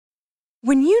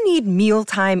When you need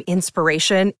mealtime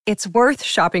inspiration, it's worth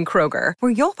shopping Kroger,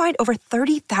 where you'll find over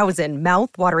 30,000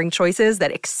 mouth-watering choices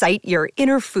that excite your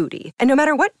inner foodie. And no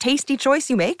matter what tasty choice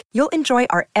you make, you'll enjoy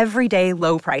our everyday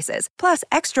low prices, plus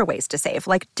extra ways to save,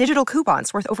 like digital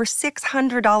coupons worth over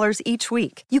 $600 each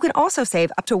week. You can also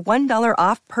save up to $1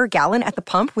 off per gallon at the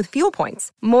pump with fuel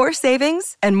points. More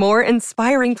savings and more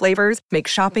inspiring flavors make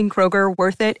shopping Kroger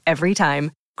worth it every time.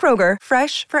 Kroger,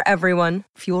 fresh for everyone.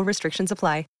 Fuel restrictions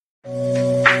apply.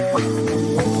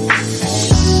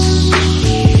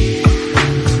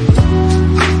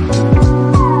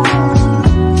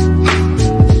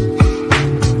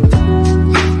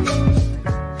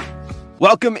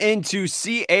 Welcome into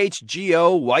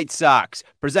CHGO White Sox,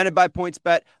 presented by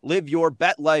PointsBet. Live your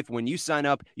bet life when you sign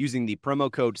up using the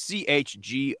promo code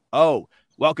CHGO.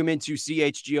 Welcome into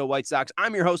CHGO White Sox.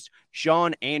 I'm your host,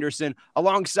 Sean Anderson.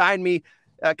 Alongside me,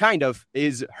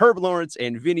 is Herb Lawrence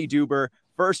and Vinny Duber.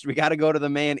 First, we got to go to the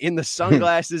man in the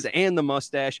sunglasses and the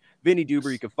mustache, Vinny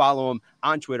Duber. You can follow him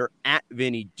on Twitter at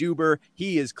Vinny Duber.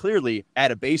 He is clearly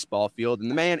at a baseball field. And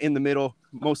the man in the middle,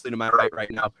 mostly to my right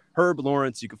now, Herb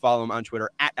Lawrence. You can follow him on Twitter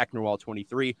at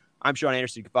Ecknerwall23. I'm Sean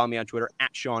Anderson. You can follow me on Twitter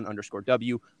at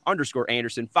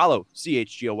Sean_W_Anderson. Follow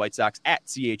CHGO White Sox at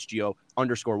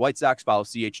CHGO_White Sox. Follow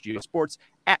CHGO Sports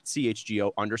at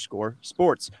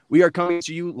CHGO_Sports. We are coming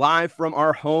to you live from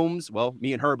our homes. Well,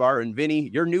 me and Herb are, and Vinny,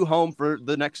 your new home for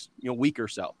the next week or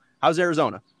so. How's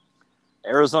Arizona?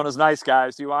 Arizona's nice,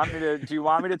 guys. Do you want me to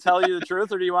tell you the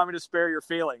truth, or do you want me to spare your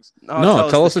feelings?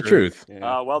 No, tell us the truth.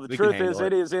 Yeah. Well, the truth is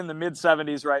it is in the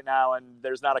mid-70s right now, and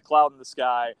there's not a cloud in the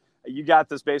sky. You got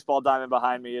this baseball diamond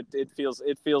behind me. It feels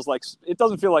like it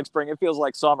doesn't feel like spring. It feels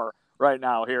like summer right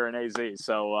now here in AZ.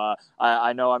 So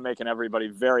I know I'm making everybody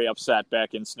very upset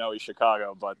back in snowy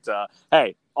Chicago, but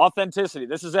hey, authenticity.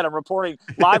 This is it. I'm reporting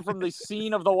live from the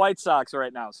scene of the White Sox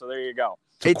right now. So there you go.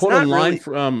 To quote a line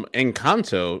from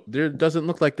Encanto, there doesn't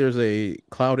look like there's a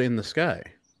cloud in the sky.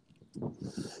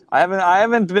 I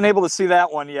haven't been able to see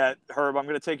that one yet, Herb. I'm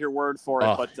going to take your word for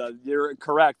it, but you're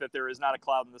correct that there is not a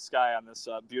cloud in the sky on this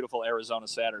beautiful Arizona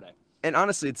Saturday. And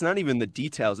honestly, it's not even the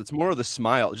details. It's more of the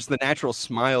smile, just the natural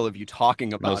smile of you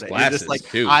talking about those it. Glasses, you're just like,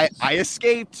 too. I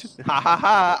escaped. Ha, ha,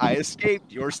 ha. I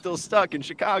escaped. You're still stuck in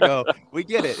Chicago. We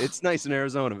get it. It's nice in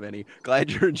Arizona, Vinny.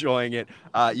 Glad you're enjoying it.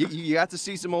 You got to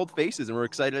see some old faces, and we're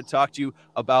excited to talk to you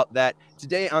about that.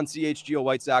 Today on CHGO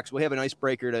White Sox, we'll have an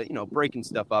icebreaker to, breaking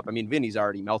stuff up. I mean, Vinny's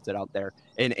already melted out there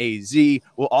in AZ.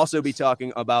 We'll also be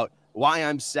talking about why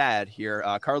I'm sad here.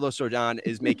 Carlos Rodón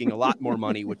is making a lot more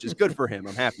money, which is good for him.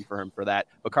 I'm happy for him for that.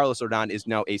 But Carlos Rodón is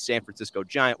now a San Francisco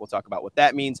Giant. We'll talk about what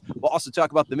that means. We'll also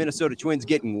talk about the Minnesota Twins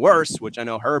getting worse, which I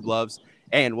know Herb loves.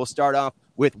 And we'll start off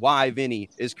with why Vinny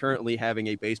is currently having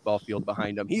a baseball field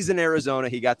behind him. He's in Arizona.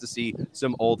 He got to see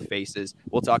some old faces.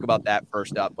 We'll talk about that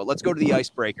first up. But let's go to the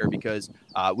icebreaker because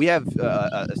we have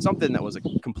something that was a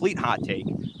complete hot take.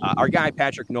 Our guy,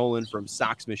 Patrick Nolan from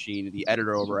Sox Machine, the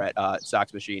editor over at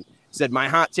Sox Machine, said, my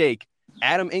hot take,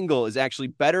 Adam Engel is actually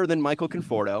better than Michael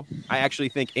Conforto. I actually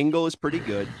think Engel is pretty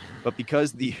good, but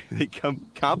because they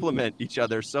complement each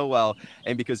other so well,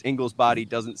 and because Engel's body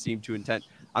doesn't seem to intend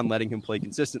on letting him play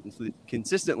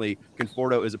consistently,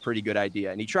 Conforto is a pretty good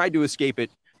idea. And he tried to escape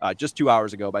it just 2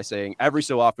 hours ago by saying, every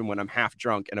so often when I'm half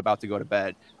drunk and about to go to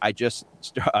bed, I just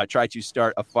try to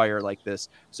start a fire like this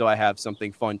so I have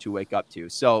something fun to wake up to.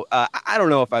 So I don't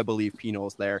know if I believe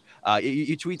Pino's there.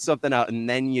 You tweet something out and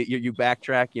then you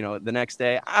backtrack, the next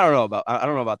day. I don't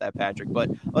know about that, Patrick. But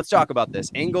let's talk about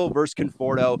this. Engel versus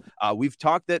Conforto. We've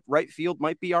talked that right field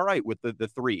might be all right with the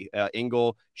three,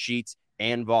 Engel, Sheets,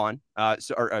 and Vaughn.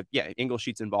 Engel,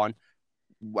 Sheets, and Vaughn.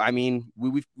 I mean,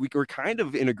 we were kind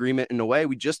of in agreement in a way.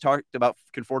 We just talked about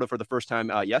Conforto for the first time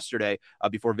yesterday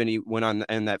before Vinny went on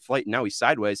in that flight. And now he's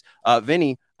sideways.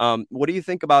 Vinny, what do you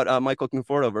think about Michael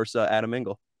Conforto versus Adam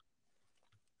Engel?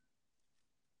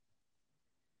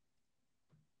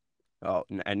 Oh,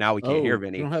 and now we can't hear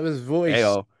Vinny. You don't have his voice.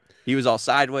 Hey-oh. He was all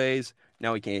sideways.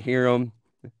 Now we can't hear him.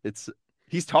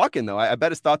 He's talking, though. I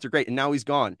bet his thoughts are great. And now he's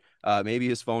gone. Maybe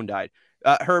his phone died.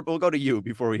 Herb, we'll go to you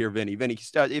before we hear Vinny. Vinny,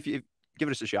 if give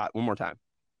us a shot one more time.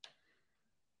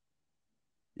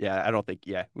 Yeah, I don't think.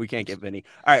 Yeah, we can't get Vinny.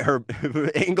 All right, Herb,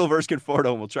 Engel versus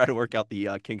Conforto, and we'll try to work out the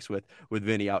kinks with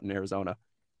Vinny out in Arizona.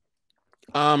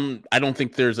 I don't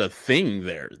think there's a thing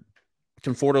there.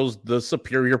 Conforto's the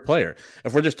superior player.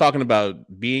 If we're just talking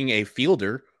about being a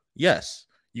fielder, yes,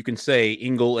 you can say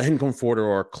Engel and Conforto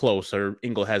are close, or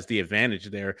Engel has the advantage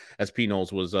there, as P.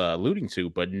 Knowles was alluding to.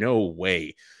 But no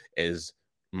way is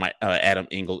Adam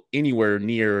Engel anywhere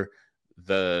near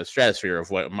the stratosphere of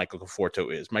what Michael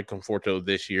Conforto is. Michael Conforto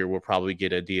this year will probably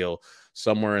get a deal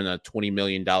somewhere in a $20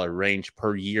 million range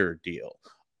per year deal.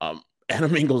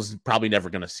 Adam Engel's probably never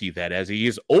going to see that, as he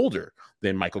is older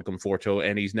than Michael Conforto,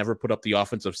 and he's never put up the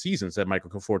offensive seasons that Michael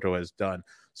Conforto has done.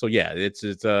 So yeah, it's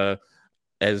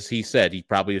as he said, he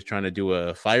probably is trying to do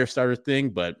a fire starter thing,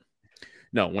 but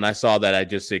no, when I saw that, I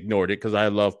just ignored it because I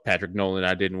love Patrick Nolan.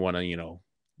 I didn't want to,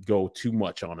 go too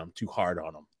much on him, too hard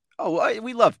on him. Oh,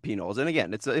 we love P-Knowles. And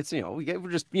again, it's we're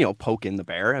just, poking the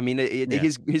bear. I mean,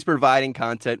 he's providing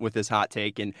content with his hot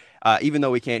take. And even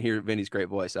though we can't hear Vinny's great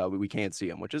voice, we can't see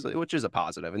him, which is a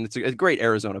positive. And it's a great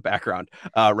Arizona background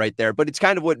right there. But it's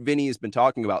kind of what Vinny has been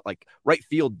talking about. Like, right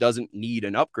field doesn't need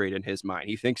an upgrade in his mind.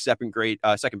 He thinks second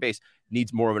base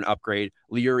needs more of an upgrade.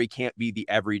 Leury can't be the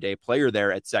everyday player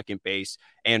there at second base.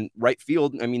 And right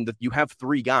field, I mean, you have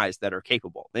three guys that are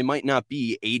capable. They might not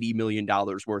be $80 million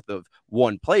worth of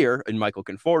one player in Michael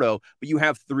Conforto, but you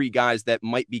have three guys that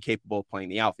might be capable of playing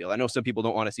the outfield. I know some people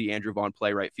don't want to see Andrew Vaughn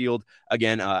play right field.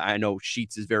 Again, I know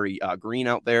Sheets is very green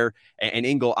out there, and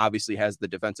Engel obviously has the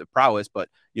defensive prowess, but,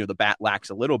 the bat lacks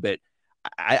a little bit.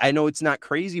 I know it's not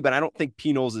crazy, but I don't think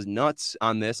P-Knowles is nuts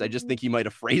on this. I just think he might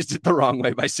have phrased it the wrong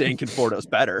way by saying Conforto's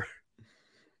better.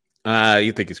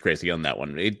 You think he's crazy on that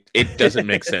one. It doesn't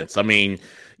make sense. I mean,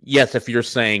 yes, if you're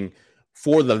saying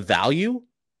for the value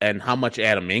and how much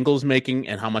Adam Engel's making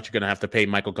and how much you're going to have to pay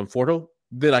Michael Conforto,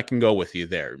 then I can go with you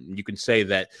there. You can say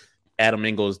that Adam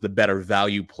Engel is the better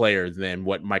value player than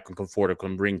what Michael Conforto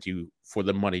can bring to you for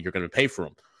the money you're going to pay for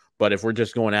him. But if we're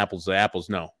just going apples to apples,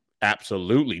 no,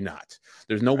 absolutely not.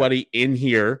 There's nobody in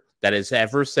here that has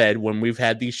ever said when we've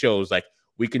had these shows, like,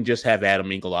 we can just have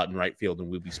Adam Engel out in right field and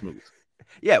we'll be smooth.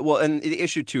 Yeah, well, and the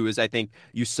issue, too, is I think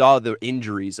you saw the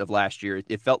injuries of last year.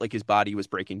 It felt like his body was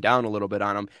breaking down a little bit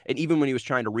on him. And even when he was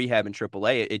trying to rehab in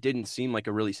AAA, it didn't seem like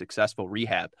a really successful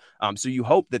rehab. So you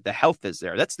hope that the health is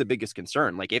there. That's the biggest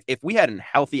concern. Like, if we had a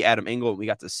healthy Adam Engel and we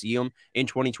got to see him in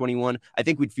 2021, I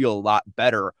think we'd feel a lot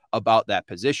better about that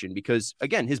position because,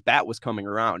 again, his bat was coming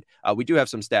around. We do have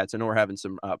some stats. I know we're having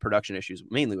some production issues,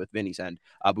 mainly with Vinny's end,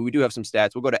 but we do have some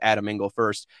stats. We'll go to Adam Engel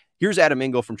first. Here's Adam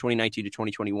Engel from 2019 to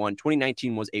 2021.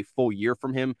 2019 was a full year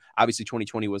from him. Obviously,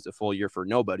 2020 was a full year for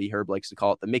nobody. Herb likes to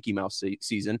call it the Mickey Mouse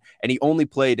season. And he only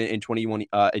played in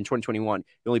 2021.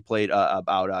 He only played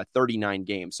about 39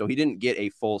 games. So he didn't get a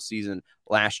full season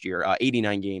last year,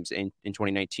 89 games in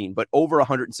 2019, but over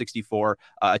 164,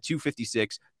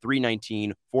 256,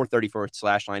 319, 434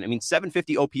 slash line. I mean,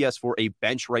 750 OPS for a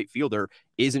bench right fielder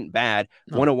isn't bad.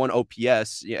 No. 101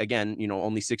 OPS, again,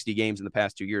 only 60 games in the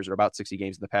past 2 years, or about 60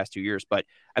 games in the past 2 years. But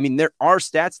I mean, there are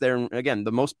stats there. And again,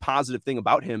 the most positive thing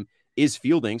about him is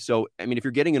fielding. So, I mean, if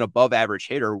you're getting an above average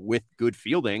hitter with good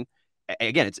fielding,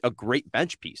 again, it's a great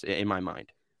bench piece in my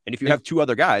mind. And if you have two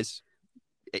other guys,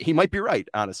 he might be right,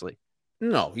 honestly.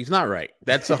 No, he's not right.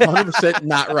 That's 100%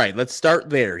 not right. Let's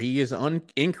start there. He is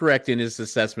incorrect in his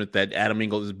assessment that Adam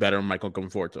Engel is better than Michael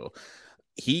Conforto.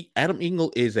 Adam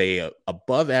Engel is a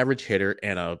above average hitter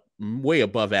and a way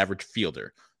above average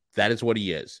fielder. That is what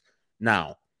he is.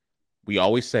 Now, we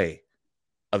always say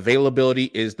availability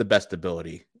is the best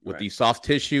ability. With these soft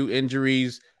tissue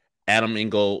injuries, Adam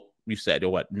Engel, you said,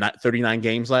 not 39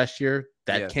 games last year?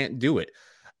 That can't do it.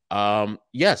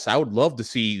 Yes, I would love to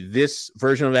see this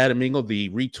version of Adam Engel, the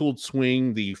retooled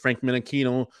swing, the Frank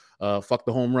Menachino, fuck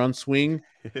the home run swing,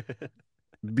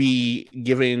 be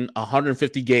given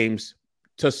 150 games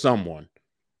to someone.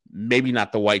 Maybe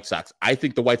not the White Sox. I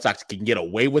think the White Sox can get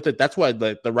away with it. That's why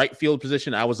the right field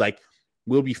position, I was like,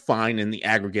 we'll be fine in the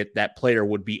aggregate. That player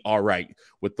would be all right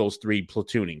with those three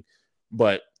platooning.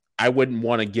 But I wouldn't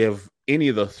want to give any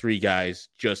of the three guys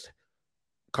just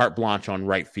carte blanche on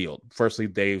right field. Firstly,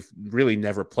 they've really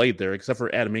never played there, except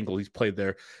for Adam Engel. He's played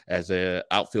there as a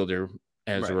outfielder,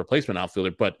 as a replacement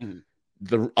outfielder. But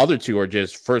the other two are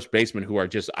just first basemen who are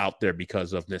just out there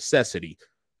because of necessity.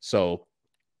 So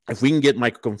if we can get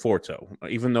Michael Conforto,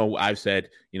 even though I've said,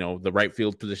 the right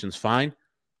field position's fine,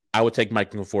 I would take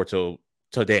Michael Conforto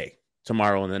today,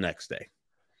 tomorrow, and the next day.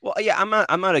 Well, yeah,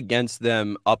 I'm not against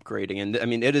them upgrading. And I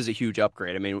mean, it is a huge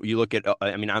upgrade. I mean, you look at,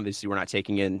 obviously we're not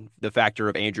taking in the factor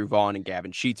of Andrew Vaughn and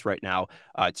Gavin Sheets right now,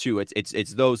 too.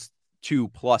 It's those two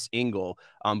plus Engel.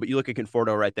 But you look at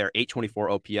Conforto right there, 824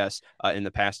 OPS in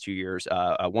the past 2 years,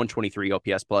 123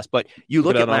 OPS plus. But you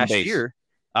look at last year.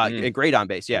 Great on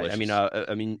base. Yeah. Delicious.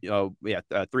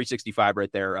 365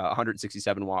 right there,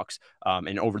 167 walks.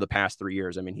 And over the past 3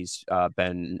 years, I mean, he's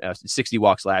been 60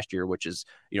 walks last year, which is,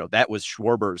 that was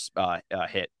Schwarber's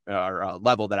hit or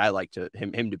level that I like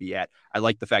him to be at. I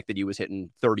like the fact that he was hitting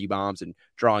 30 bombs and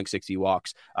drawing 60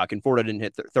 walks. Conforto didn't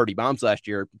hit 30 bombs last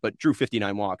year, but drew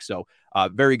 59 walks. So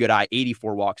very good eye,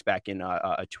 84 walks back in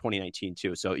 2019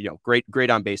 too. So, great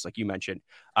on base, like you mentioned.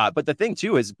 But the thing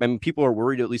too is, I mean, people are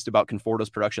worried at least about Conforto's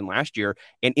production last year.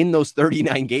 And in those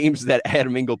 39 games that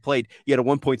Adam Engel played, he had a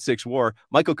 1.6 WAR.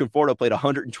 Michael Conforto played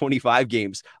 125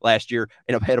 games last year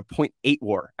and had a 0.8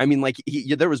 WAR. I mean,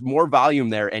 there was more volume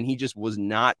there, and he just was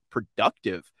not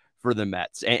productive for the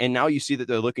Mets. And now you see that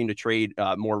they're looking to trade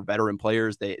more veteran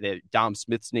players. Dom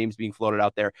Smith's name's being floated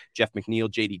out there. Jeff McNeil,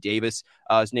 JD Davis,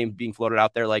 his name being floated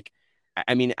out there.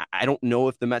 I mean, I don't know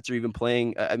if the Mets are even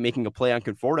making a play on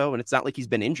Conforto, and it's not like he's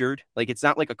been injured. It's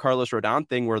not like a Carlos Rodón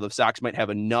thing where the Sox might have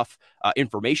enough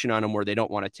information on him where they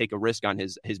don't want to take a risk on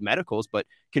his medicals. But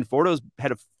Conforto's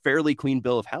had a fairly clean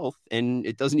bill of health, and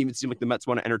it doesn't even seem like the Mets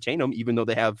want to entertain him, even though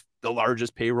they have the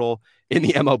largest payroll in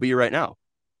the MLB right now.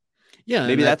 Yeah,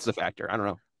 maybe that's the factor. I don't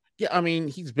know. Yeah, I mean,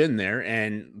 he's been there,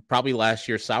 and probably last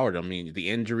year soured him. I mean, the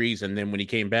injuries, and then when he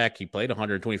came back, he played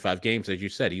 125 games. As you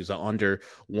said, he's an under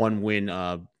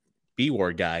 1-win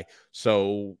B-War guy.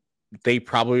 So they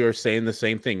probably are saying the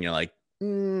same thing. You're like, I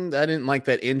didn't like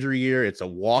that injury year. It's a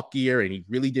walk year, and he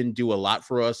really didn't do a lot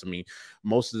for us. I mean,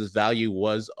 most of his value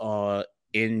was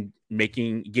in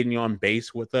getting on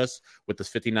base with us with the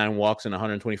 59 walks in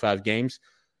 125 games.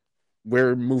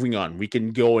 We're moving on. We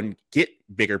can go and get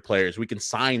bigger players. We can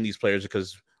sign these players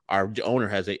because our owner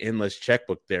has an endless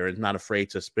checkbook there and is not afraid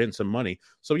to spend some money.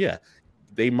 So, yeah,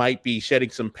 they might be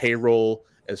shedding some payroll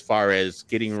as far as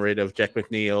getting rid of Jack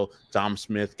McNeil, Dom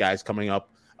Smith, guys coming up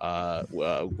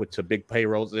with some big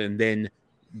payrolls, and then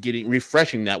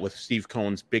refreshing that with Steve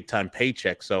Cohen's big-time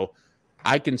paycheck. So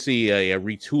I can see a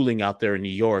retooling out there in New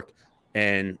York,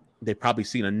 and they've probably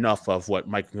seen enough of what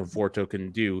Mike Conforto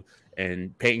can do,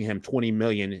 and paying him $20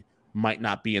 million might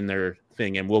not be in their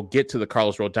thing. And we'll get to the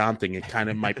Carlos Rodón thing. It kind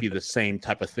of might be the same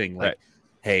type of thing. Like, right.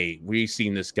 Hey, we've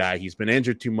seen this guy. He's been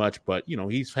injured too much, but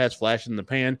he has flash in the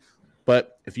pan.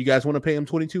 But if you guys want to pay him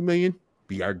 $22 million,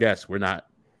 be our guest. We're not.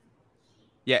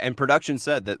 Yeah, and production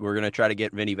said that we're going to try to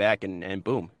get Vinny back, and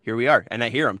boom, here we are. And I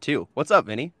hear him too. What's up,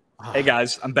 Vinny? Hey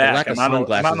guys, I'm back. I'm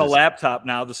on the laptop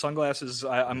now. The sunglasses,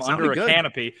 I'm under a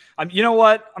canopy. You know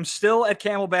what? I'm still at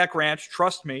Camelback Ranch.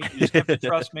 Trust me. You just have to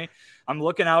trust me. I'm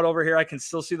looking out over here. I can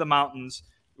still see the mountains.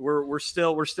 We're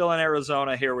still in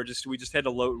Arizona here. We just had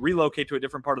to relocate to a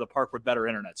different part of the park with better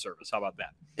internet service. How about that?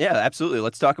 Yeah, absolutely.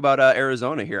 Let's talk about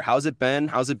Arizona here. How's it been?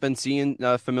 How's it been seeing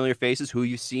familiar faces? Who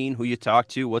you've seen? Who you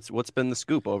talked to? What's been the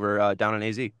scoop over down in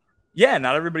AZ? Yeah,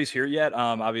 not everybody's here yet.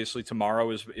 Obviously tomorrow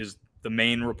is the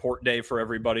main report day for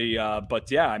everybody.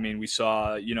 But yeah, I mean, we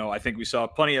saw, I think we saw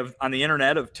plenty on the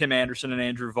internet of Tim Anderson and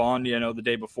Andrew Vaughn, the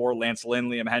day before, Lance Lynn,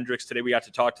 Liam Hendricks. Today we got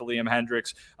to talk to Liam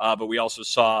Hendricks, but we also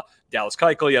saw Dallas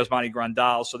Keuchel, Yasmani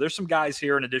Grandal. So there's some guys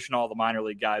here in addition to all the minor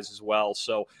league guys as well.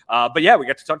 So, but yeah, we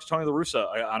got to talk to Tony La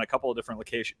Russa on a couple of different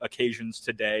occasions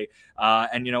today.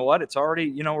 And you know what? It's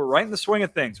already, we're right in the swing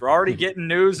of things. We're already getting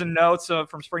news and notes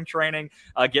from spring training,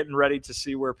 getting ready to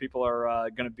see where people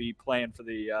are going to be playing for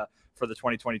the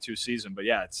 2022 season. But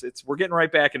yeah, we're getting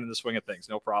right back into the swing of things.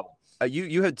 No problem.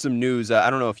 You had some news. I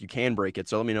don't know if you can break it,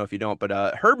 so let me know if you don't. But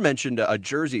Herb mentioned a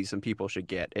jersey some people should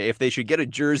get. If they should get a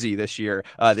jersey this year,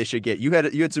 they should get. You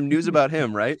had some news about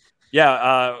him, right?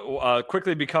 Yeah,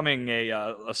 quickly becoming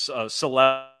a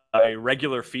celeb. A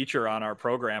regular feature on our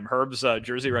program. Herb's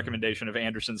jersey recommendation of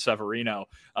Anderson Severino.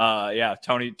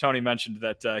 Tony mentioned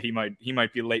that he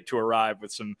might be late to arrive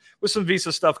with some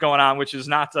visa stuff going on, which is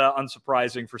not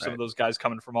unsurprising for some of those guys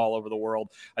coming from all over the world.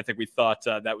 I think we thought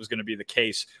that was going to be the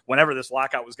case whenever this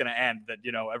lockout was going to end. That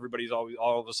everybody's always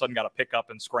all of a sudden got to pick up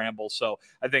and scramble. So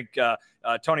I think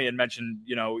Tony had mentioned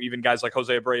even guys like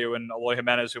Jose Abreu and Eloy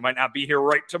Jimenez who might not be here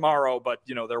right tomorrow, but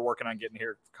they're working on getting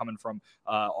here, coming from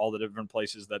all the different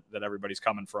places that everybody's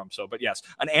coming from. So, but yes,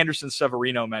 an Anderson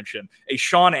Severino mention, a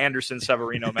Sean Anderson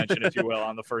Severino mention, if you will,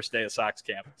 on the first day of Sox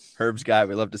camp. Herb's guy.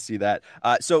 We love to see that.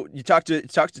 So you talked to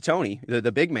Tony,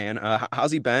 the big man.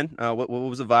 How's he been? What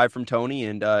was the vibe from Tony?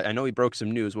 And I know he broke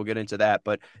some news. We'll get into that,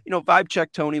 but vibe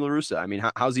check Tony La Russa. I mean,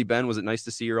 how's he been? Was it nice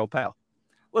to see your old pal?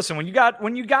 Listen, when you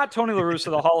got Tony La Russa,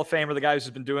 the Hall of Famer, the guy who's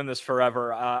been doing this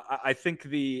forever, I think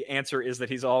the answer is that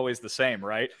he's always the same,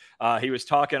 right? He was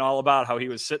talking all about how he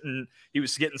was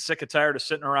getting sick and tired of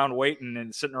sitting around waiting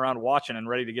and sitting around watching and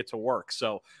ready to get to work.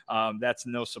 So that's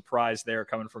no surprise there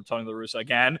coming from Tony La Russa.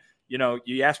 Again, you know,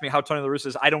 you asked me how Tony La Russa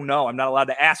is. I don't know. I'm not allowed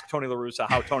to ask Tony La Russa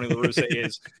how Tony La Russa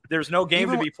is. There's no game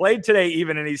to be played today,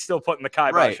 even, and he's still putting the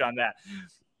kibosh on that.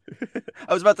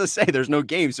 I was about to say there's no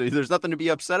game, so there's nothing to be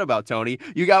upset about, Tony.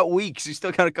 You got weeks. You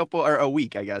still got a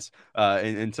week, I guess,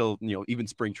 until even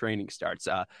spring training starts.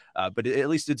 But at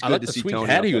least it's good to see Tony. I like the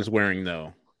sweet hat he was wearing,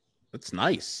 though. That's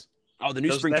nice. Oh, the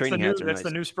new spring training hats are nice. That's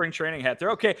the new spring training hat.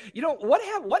 They're okay. You know what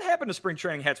happened to spring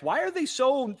training hats? Why are they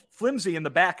so flimsy in the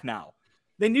back now?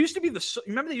 They used to be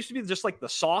remember they used to be just like the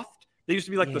soft. They used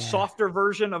to be like the softer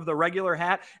version of the regular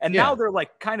hat, and now they're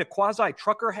like kind of quasi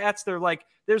trucker hats. They're like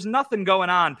there's nothing going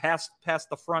on past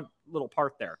the front little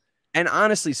part there. And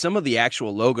honestly, some of the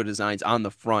actual logo designs on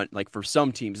the front, like for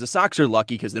some teams, the Sox are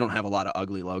lucky because they don't have a lot of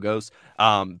ugly logos.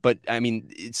 But I mean,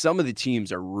 some of the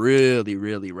teams are really,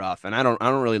 really rough, and I don't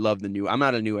really love the new. I'm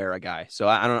not a new era guy, so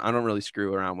I don't really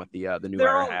screw around with the new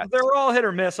era hats. They're all hit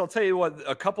or miss. I'll tell you what,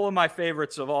 a couple of my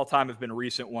favorites of all time have been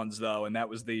recent ones though, and that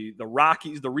was the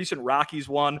Rockies, the recent Rockies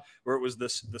one where it was the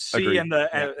sea and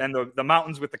the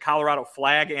mountains with the Colorado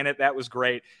flag in it. That was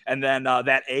great, and then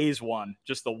that A's one,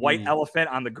 just the white elephant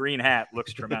on the green hat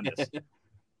looks tremendous.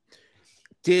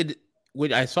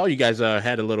 I saw you guys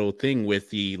had a little thing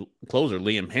with the closer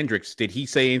Liam Hendriks. Did he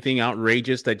say anything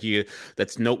outrageous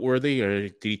that's noteworthy, or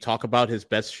did he talk about his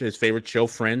favorite show,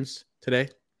 Friends, today?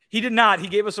 He did not. He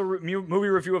gave us a movie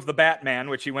review of The Batman,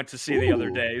 which he went to see the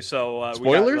other day. So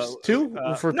spoilers too?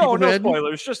 No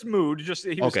spoilers. Just mood. Just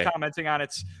he was commenting on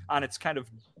its kind of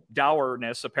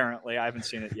dourness. Apparently, I haven't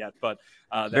seen it yet, but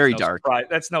that's very dark.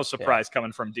 That's no surprise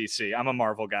coming from DC. I'm a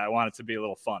Marvel guy. I want it to be a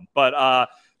little fun,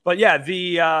 but yeah,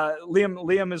 the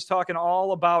Liam is talking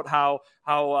all about how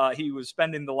he was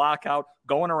spending the lockout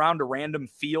going around to random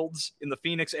fields in the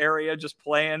Phoenix area, just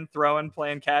playing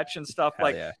catch and stuff.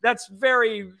 That's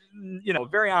very,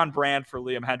 very on brand for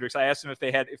Liam Hendriks. I asked him if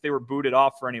they were booted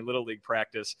off for any Little League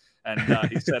practice. And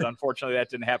he said, unfortunately, that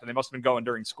didn't happen. They must have been going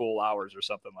during school hours or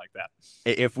something like that.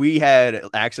 If we had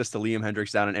access to Liam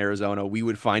Hendriks down in Arizona, we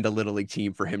would find a Little League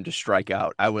team for him to strike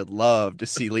out. I would love to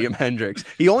see Liam Hendriks.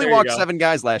 He only walked 7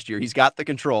 guys last year. He's got the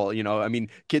control. I mean,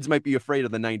 kids might be afraid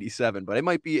of the 97, but it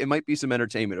might be some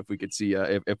entertainment if we could see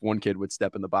if one kid would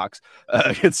step in the box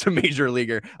against a major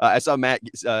leaguer. I saw Matt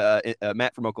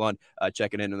from Oakland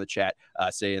checking in the chat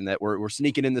saying that we're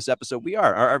sneaking in this episode. We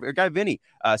are our guy Vinny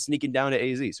sneaking down to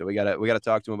AZ. So we gotta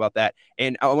talk to him about that.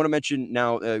 And I want to mention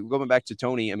now, going back to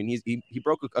Tony. I mean, he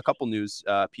broke a couple news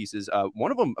pieces.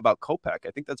 One of them about Kopech.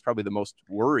 I think that's probably the most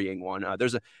worrying one.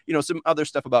 There's some other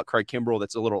stuff about Craig Kimbrell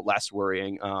that's a little less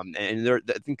worrying. And there,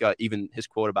 I think even his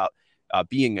quote about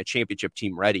being a championship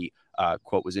team ready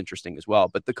quote was interesting as well.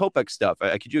 But the Kopech stuff,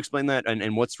 could you explain that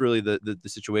and what's really the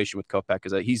situation with Kopech?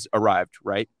 Because he's arrived,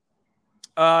 right?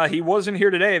 He wasn't here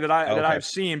today that I've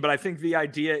seen, but I think the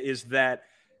idea is that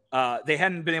they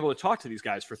hadn't been able to talk to these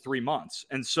guys for 3 months.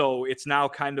 And so it's now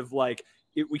kind of like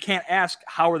we can't ask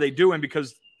how are they doing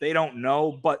because they don't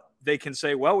know, but they can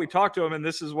say, well, we talked to him and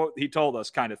this is what he told us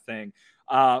kind of thing.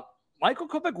 Michael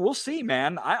Kopech, we'll see,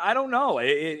 man. I don't know.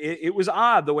 It was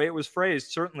odd the way it was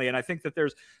phrased, certainly. And I think that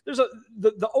there's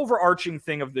the overarching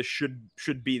thing of this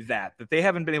should be that they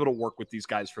haven't been able to work with these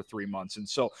guys for 3 months. And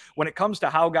so when it comes to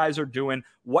how guys are doing,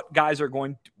 what guys are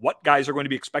going to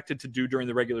be expected to do during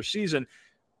the regular season,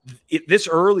 this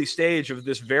early stage of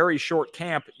this very short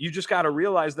camp, you just got to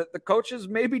realize that the coaches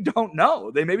maybe don't know.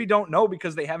 They maybe don't know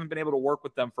because they haven't been able to work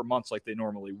with them for months like they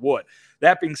normally would.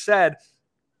 That being said,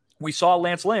 we saw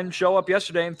Lance Lynn show up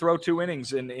yesterday and throw 2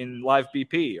 innings in live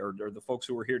BP, or the folks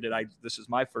who were here this is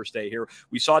my first day here.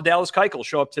 We saw Dallas Keuchel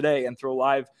show up today and throw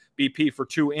live BP for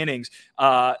 2 innings.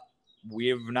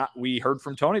 We heard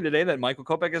from Tony today that Michael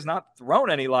Kopech has not thrown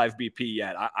any live BP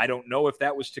yet. I don't know if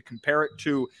that was to compare it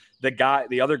to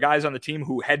the other guys on the team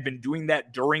who had been doing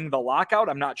that during the lockout.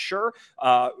 I'm not sure.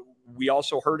 We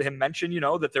also heard him mention,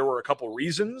 that there were a couple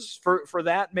reasons for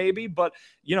that maybe, but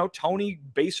Tony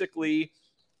basically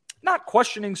not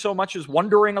questioning so much as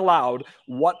wondering aloud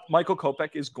what Michael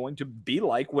Kopech is going to be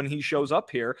like when he shows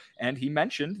up here. And he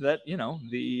mentioned that,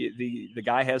 the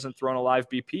guy hasn't thrown a live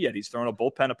BP yet. He's thrown a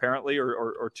bullpen apparently,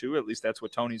 or 2, at least that's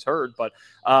what Tony's heard, but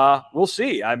we'll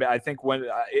see. I mean, I think when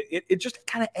it just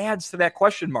kind of adds to that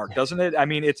question mark, doesn't it? I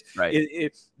mean, it's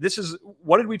right. This is,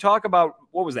 what did we talk about?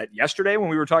 What was that yesterday when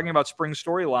we were talking about spring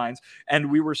storylines and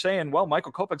we were saying, well,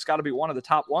 Michael Kopech's got to be one of the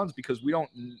top ones because we don't,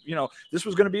 this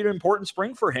was going to be an important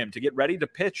spring for him to get ready to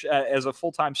pitch as a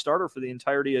full-time starter for the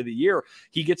entirety of the year.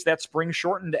 He gets that spring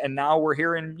shortened, and now we're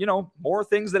hearing, more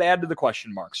things that add to the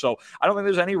question mark. So I don't think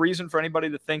there's any reason for anybody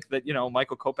to think that,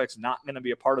 Michael Kopech's not going to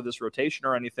be a part of this rotation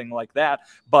or anything like that.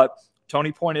 But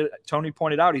Tony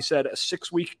pointed out, he said a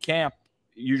 6-week camp,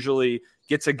 usually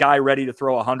gets a guy ready to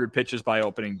throw 100 pitches by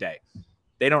opening day.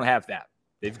 They don't have that.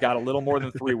 They've got a little more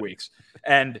than 3 weeks.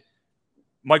 And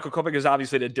Michael Kopech is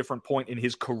obviously at a different point in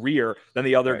his career than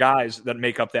the other guys that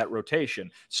make up that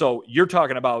rotation. So you're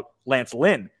talking about Lance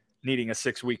Lynn needing a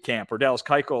 6-week camp, or Dallas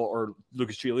Keuchel or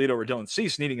Lucas Giolito or Dylan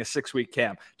Cease needing a 6-week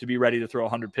camp to be ready to throw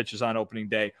 100 pitches on opening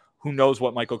day. Who knows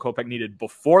what Michael Kopech needed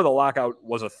before the lockout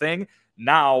was a thing.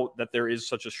 Now that there is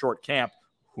such a short camp,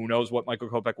 who knows what Michael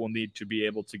Kopech will need to be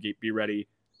able to be ready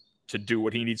to do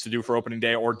what he needs to do for opening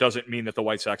day, or does it mean that the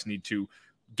White Sox need to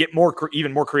get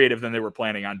even more creative than they were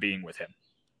planning on being with him?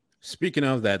 Speaking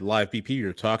of that live BP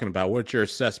you're talking about, what's your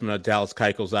assessment of Dallas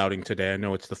Keuchel's outing today? I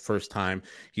know it's the first time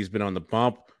he's been on the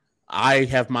bump. I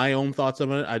have my own thoughts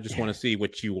on it. I just want to see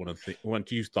what you want to think,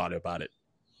 what you thought about it.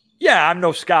 Yeah, I'm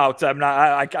no scout. I'm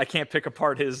not. I can't pick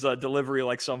apart his delivery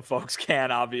like some folks can,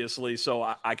 obviously.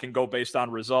 So I can go based on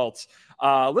results.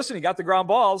 Listen, he got the ground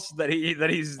balls that he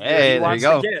wants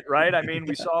to get. Right. I mean,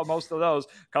 we saw most of those.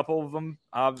 A couple of them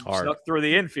snuck through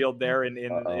the infield there in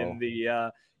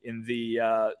the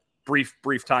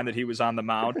brief time that he was on the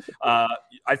mound.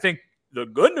 I think the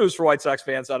good news for White Sox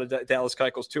fans out of Dallas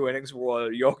Keuchel's 2 innings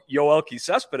was Yoelqui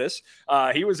Cespedes.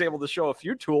 He was able to show a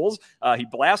few tools. He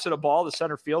blasted a ball to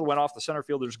center field, went off the center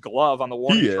fielder's glove on the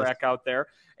warning track out there,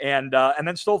 and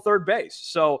then stole third base.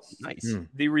 So nice.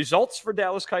 The results for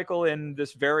Dallas Keuchel in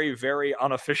this very, very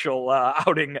unofficial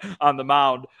outing on the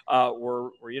mound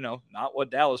were not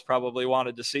what Dallas probably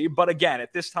wanted to see. But again,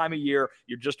 at this time of year,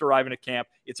 you're just arriving at camp.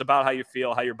 It's about how you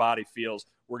feel, how your body feels.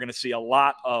 We're going to see a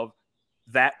lot of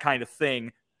that kind of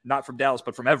thing, not from Dallas,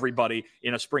 but from everybody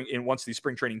once these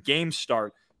spring training games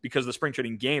start, because the spring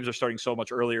training games are starting so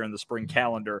much earlier in the spring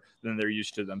calendar than they're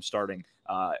used to them starting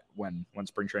when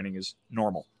spring training is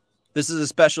normal. This is a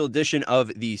special edition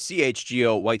of the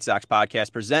CHGO White Sox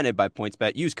podcast presented by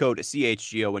PointsBet. Use code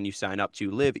CHGO when you sign up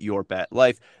to live your bet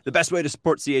life. The best way to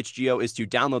support CHGO is to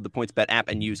download the PointsBet app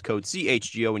and use code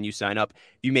CHGO when you sign up.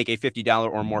 If you make a $50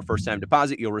 or more first-time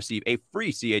deposit, you'll receive a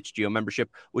free CHGO membership,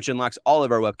 which unlocks all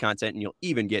of our web content, and you'll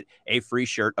even get a free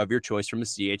shirt of your choice from the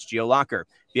CHGO locker.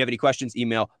 If you have any questions,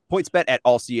 email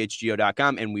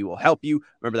pointsbet@allchgo.com and we will help you.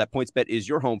 Remember that PointsBet is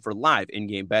your home for live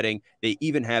in-game betting. They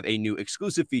even have a new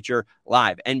exclusive feature,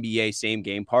 live NBA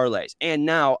same-game parlays. And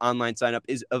now online sign-up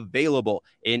is available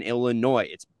in Illinois.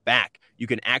 It's back. You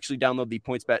can actually download the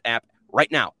PointsBet app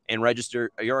right now and register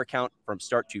your account from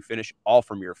start to finish, all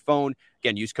from your phone.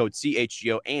 Again, use code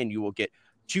CHGO and you will get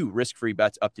 2 risk-free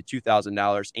bets up to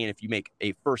 $2,000. And if you make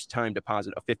a first-time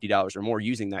deposit of $50 or more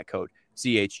using that code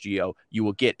CHGO, you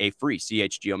will get a free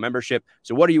CHGO membership.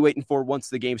 So what are you waiting for? Once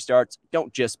the game starts,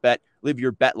 don't just bet. Live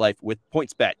your bet life with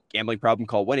PointsBet. Gambling problem?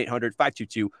 Call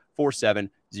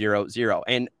 1-800-522-4700.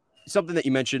 And something that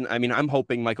you mentioned, I mean, I'm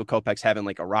hoping Michael Kopech's having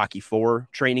like a Rocky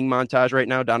IV training montage right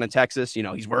now down in Texas.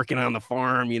 He's working on the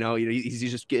farm. He's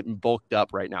just getting bulked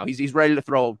up right now. He's ready to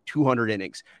throw 200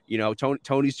 innings.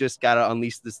 Tony's just got to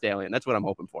unleash the stallion. That's what I'm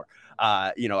hoping for.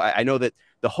 I know that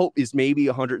the hope is maybe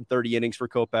 130 innings for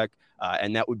Kopech,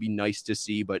 and that would be nice to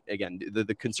see. But again,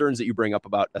 the concerns that you bring up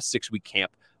about a 6-week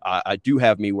camp do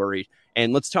have me worried.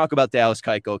 And let's talk about Dallas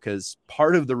Keuchel, because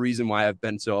part of the reason why I've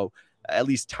been so at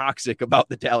least toxic about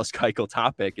the Dallas Keuchel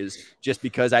topic is just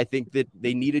because I think that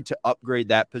they needed to upgrade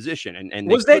that position. And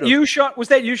was that you, Sean? Was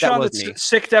that you, Sean, that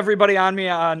sicked everybody on me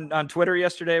on Twitter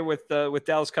yesterday with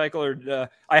Dallas Keuchel? Or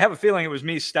I have a feeling it was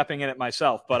me stepping in it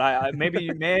myself, but I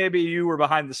maybe you were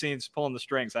behind the scenes pulling the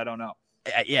strings. I don't know.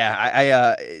 Yeah,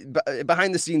 I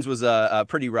behind the scenes was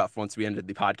pretty rough once we ended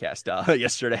the podcast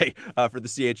yesterday for the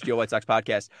CHGO White Sox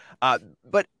podcast.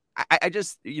 But I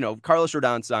just, Carlos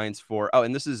Rodón signs for,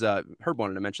 and this is, Herb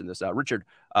wanted to mention this, Richard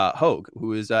Hogue,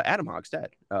 who is Adam Hogue's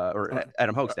dad,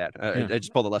 Adam Hogue's dad. I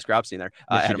just pulled the Les Grobstein there.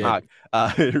 Yes, Adam Hogue.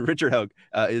 Richard Hogue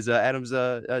is Adam's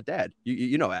dad.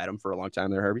 You know Adam for a long time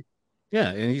there, Herbie. Yeah,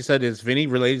 and he said, is Vinny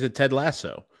related to Ted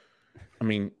Lasso? I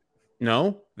mean,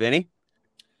 no? Vinny?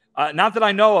 Not that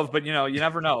I know of, but you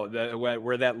never know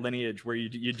where that lineage, where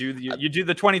you do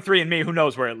the 23andMe, who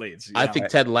knows where it leads. I think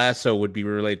Ted Lasso would be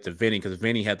related to Vinny because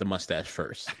Vinny had the mustache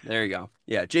first. There you go.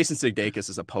 Yeah, Jason Sudeikis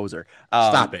is a poser.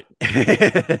 Stop it.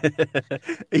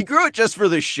 He grew it just for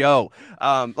the show.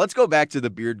 Let's go back to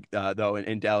the beard, though,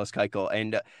 in Dallas Keuchel.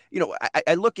 And,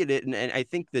 I look at it, and I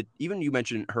think that even you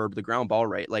mentioned, Herb, the ground ball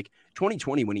rate. Like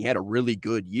 2020, when he had a really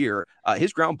good year,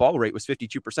 his ground ball rate was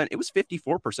 52%. It was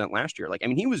 54% last year. Like, I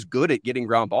mean, he was good at getting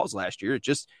ground balls last year. It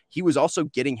just, he was also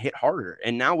getting hit harder.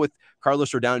 And now with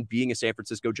Carlos Rodón being a San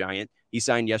Francisco Giant, he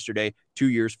signed yesterday, 2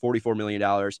 years, $44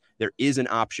 million. There is an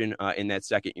option in that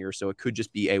second year, so it could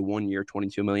just be a 1 year,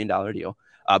 $22 million deal.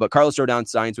 But Carlos Rodón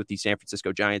signs with the San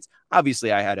Francisco Giants.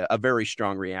 Obviously, I had a very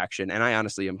strong reaction, and I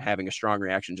honestly am having a strong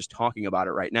reaction just talking about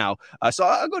it right now. So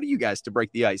I'll go to you guys to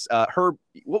break the ice. Herb,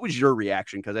 what was your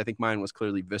reaction? Because I think mine was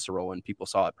clearly visceral, and people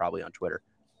saw it probably on Twitter.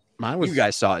 Mine was, you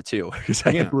guys saw it too, because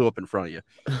I blew up in front of you.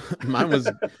 Mine was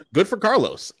good for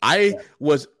Carlos. I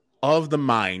was of the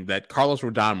mind that Carlos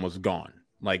Rodón was gone.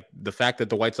 Like, the fact that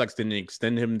the White Sox didn't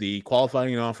extend him the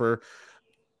qualifying offer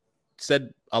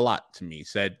said a lot to me.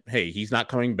 Said, hey, he's not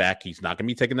coming back. He's not going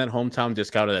to be taking that hometown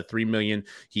discount of that $3 million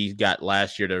he got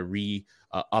last year to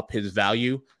up his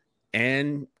value.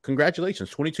 And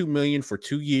congratulations, $22 million for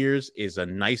 2 years is a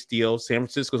nice deal. San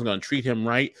Francisco's going to treat him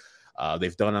right.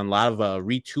 They've done a lot of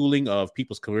retooling of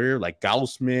people's career, like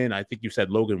Gaussman. I think you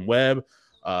said Logan Webb,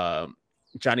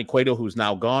 Johnny Cueto, who's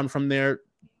now gone from there.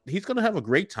 He's going to have a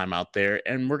great time out there,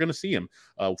 and we're going to see him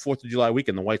 4th of July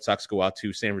weekend. The White Sox go out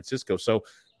to San Francisco. So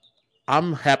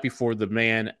I'm happy for the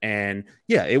man. And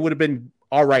yeah, it would have been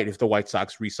all right if the White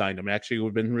Sox re-signed him. Actually, it would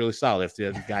have been really solid if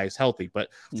the guy is healthy. But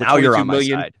now you're on my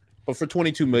side. But for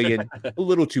 $22 million, a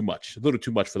little too much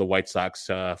for the White Sox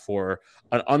for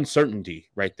an uncertainty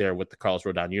right there with the Carlos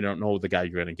Rodón. You don't know the guy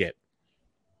you're going to get.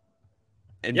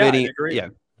 And yeah, Vinny, I agree.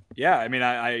 Yeah. I mean,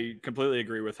 I completely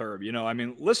agree with Herb. You know, I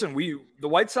mean, listen, the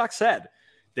White Sox said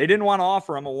they didn't want to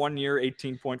offer him a 1 year,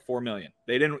 $18.4 million.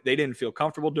 They didn't feel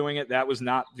comfortable doing it. That was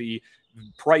not the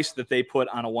price that they put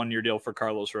on a 1 year deal for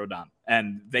Carlos Rodón,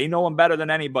 and they know him better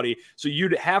than anybody. So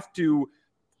you'd have to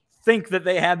think that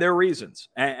they had their reasons.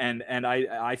 And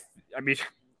I mean,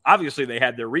 obviously they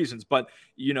had their reasons, but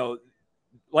you know,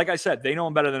 like I said, they know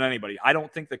him better than anybody. I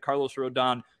don't think that Carlos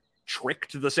Rodón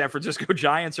tricked the San Francisco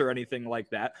Giants or anything like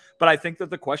that, but I think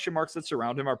that the question marks that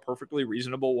surround him are perfectly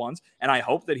reasonable ones. And I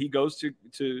hope that he goes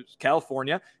to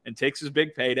California and takes his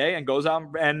big payday and goes out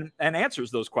and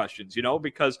answers those questions, you know,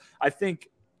 because I think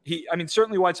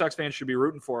certainly White Sox fans should be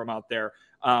rooting for him out there.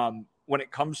 When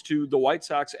it comes to the White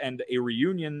Sox and a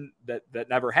reunion that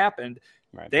never happened,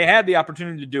 right. They had the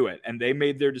opportunity to do it, and they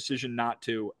made their decision not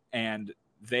to, and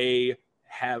they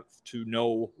have to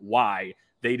know why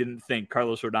they didn't think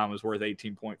Carlos Rodón was worth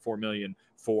 $18.4 million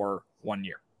for 1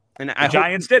 year. And the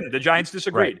Giants didn't. The Giants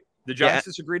disagreed. Right. The Giants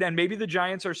disagreed, and maybe the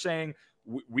Giants are saying,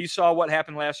 we saw what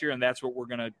happened last year, and that's what we're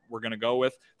gonna go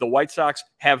with. The White Sox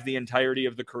have the entirety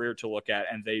of the career to look at,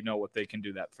 and they know what they can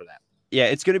do that for that. Yeah,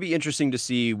 it's going to be interesting to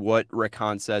see what Rick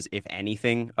Hahn says, if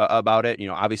anything, about it. You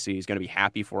know, obviously he's going to be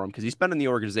happy for him because he's been in the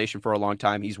organization for a long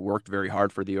time. He's worked very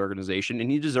hard for the organization,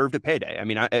 and he deserved a payday. I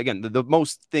mean, again, the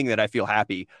most thing that I feel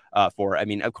happy for, I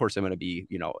mean, of course I'm going to be,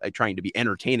 you know, trying to be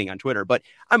entertaining on Twitter, but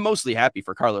I'm mostly happy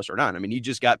for Carlos Rodón. I mean, he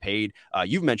just got paid.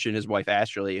 You've mentioned his wife,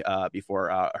 Ashley, before,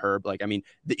 Herb. Like, I mean,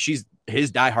 she's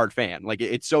his diehard fan. Like,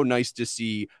 it's so nice to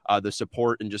see the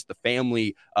support and just the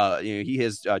family. You know, he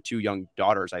has 2 young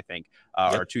daughters, I think.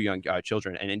 Or 2 young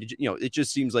children. And, you know, it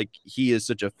just seems like he is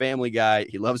such a family guy.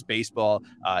 He loves baseball.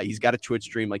 He's got a Twitch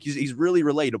stream. Like, he's really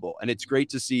relatable. And it's great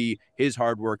to see his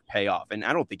hard work pay off. And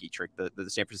I don't think he tricked the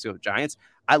San Francisco Giants.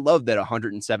 I love that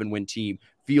 107-win team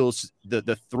feels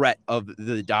the threat of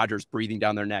the Dodgers breathing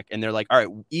down their neck. And they're like, all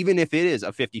right, even if it is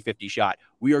a 50-50 shot,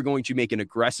 we are going to make an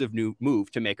aggressive new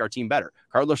move to make our team better.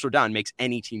 Carlos Rodón makes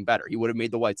any team better. He would have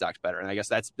made the White Sox better. And I guess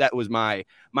that was my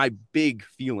big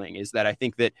feeling, is that I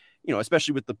think that, you know,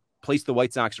 especially with the place the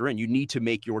White Sox are in, you need to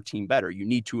make your team better. You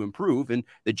need to improve. And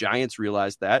the Giants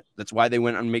realized that. That's why they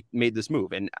went and made this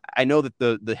move. And I know that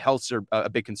the healths are a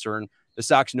big concern. The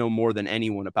Sox know more than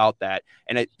anyone about that.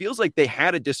 And it feels like they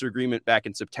had a disagreement back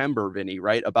in September, Vinny,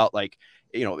 right? About, like,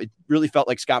 you know, it really felt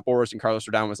like Scott Boras and Carlos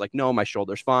Rodón was like, no, my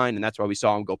shoulder's fine. And that's why we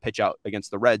saw him go pitch out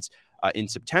against the Reds in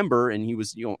September. And he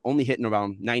was, you know, only hitting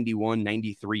around 91,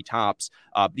 93 tops.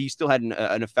 But he still had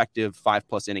an effective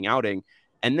 5+ inning outing.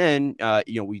 And then,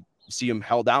 you know, we see him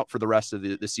held out for the rest of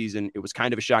the season. It was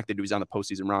kind of a shock that he was on the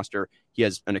postseason roster. He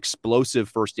has an explosive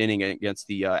first inning against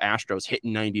the Astros,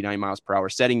 hitting 99 miles per hour,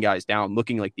 setting guys down,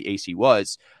 looking like the ace he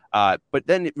was. But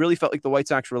then it really felt like the White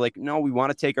Sox were like, no, we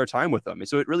want to take our time with him. And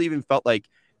so it really even felt like,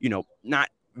 you know, not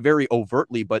very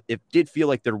overtly, but it did feel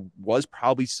like there was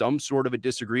probably some sort of a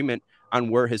disagreement on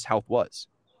where his health was.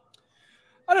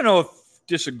 I don't know if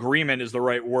disagreement is the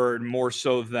right word, more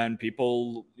so than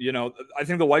people, you know, I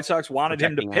think the White Sox wanted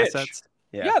him to pitch.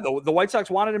 The White Sox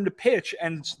wanted him to pitch,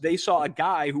 and they saw a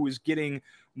guy who was getting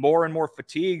more and more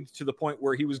fatigued to the point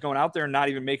where he was going out there and not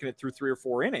even making it through 3 or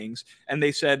 4 innings. And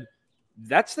they said,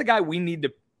 that's the guy we need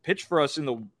to pitch for us in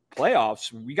the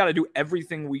playoffs, we got to do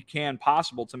everything we can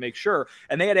possible to make sure.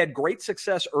 And they had great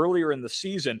success earlier in the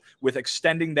season with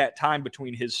extending that time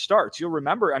between his starts. You'll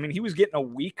remember, I mean, he was getting a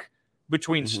week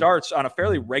between starts on a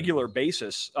fairly regular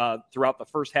basis throughout the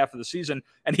first half of the season,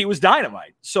 and he was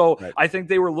dynamite. So I think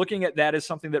they were looking at that as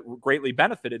something that greatly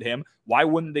benefited him. Why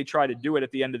wouldn't they try to do it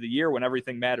at the end of the year when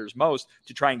everything matters most,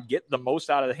 to try and get the most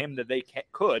out of him that they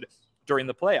could during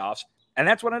the playoffs? And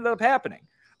that's what ended up happening.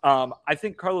 I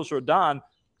think Carlos Rodón,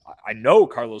 I know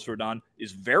Carlos Rodón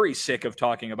is very sick of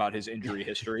talking about his injury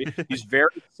history. He's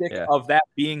very sick of that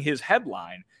being his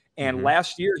headline. And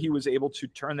last year, he was able to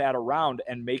turn that around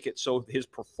and make it so his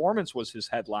performance was his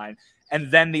headline.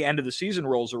 And then the end of the season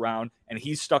rolls around, and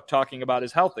he's stuck talking about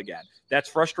his health again. That's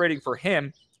frustrating for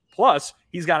him. Plus,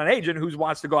 he's got an agent who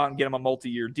wants to go out and get him a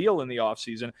multi-year deal in the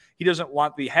offseason. He doesn't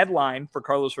want the headline for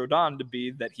Carlos Rodón to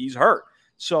be that he's hurt.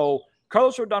 So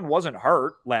Carlos Rodón wasn't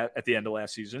hurt at the end of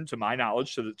last season, to my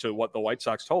knowledge, to what the White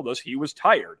Sox told us. He was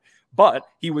tired. But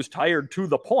he was tired to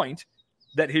the point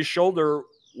that his shoulder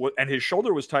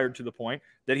was tired to the point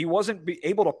that he wasn't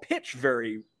able to pitch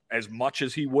as much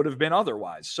as he would have been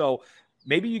otherwise. So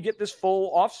maybe you get this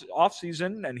full off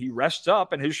season and he rests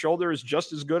up and his shoulder is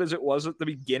just as good as it was at the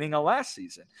beginning of last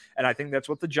season. And I think that's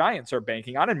what the Giants are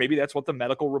banking on. And maybe that's what the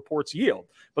medical reports yield.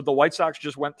 But the White Sox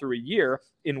just went through a year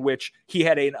in which he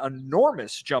had an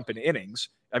enormous jump in innings.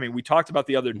 I mean, we talked about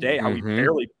the other day how he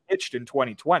barely pitched in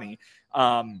 2020.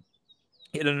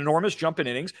 He had an enormous jump in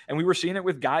innings, and we were seeing it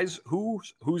with guys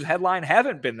whose headline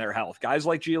haven't been their health, guys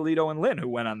like Giolito and Lynn, who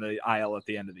went on the IL at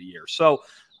the end of the year. So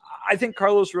I think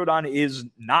Carlos Rodón is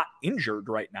not injured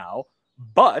right now,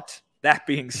 but that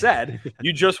being said,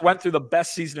 you just went through the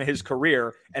best season of his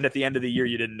career, and at the end of the year,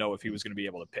 you didn't know if he was going to be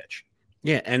able to pitch.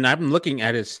 Yeah, and I'm looking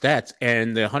at his stats,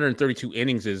 and the 132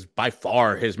 innings is by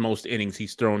far his most innings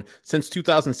he's thrown since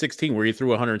 2016, where he threw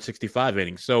 165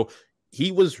 innings. So he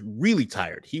was really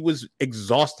tired. He was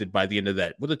exhausted by the end of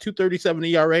that. With a 2.37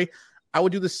 ERA, I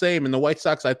would do the same. And the White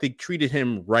Sox, I think, treated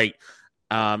him right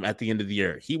at the end of the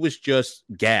year. He was just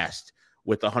gassed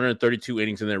with 132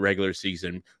 innings in their regular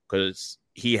season because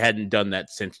he hadn't done that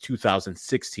since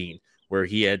 2016, where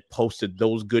he had posted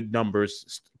those good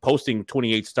numbers, posting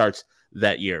 28 starts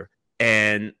that year.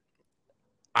 And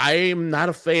I am not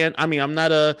a fan. I mean, I'm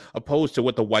not opposed to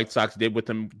what the White Sox did with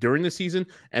him during the season.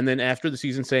 And then after the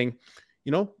season saying,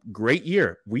 great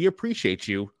year. We appreciate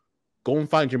you. Go and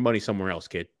find your money somewhere else,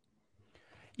 kid.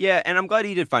 Yeah, and I'm glad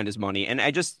he did find his money. And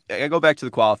I go back to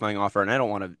the qualifying offer, and I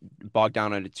don't want to bog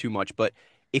down on it too much, but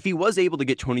if he was able to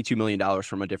get $22 million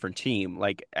from a different team,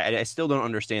 like I still don't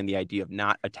understand the idea of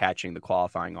not attaching the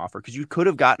qualifying offer, because you could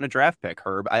have gotten a draft pick,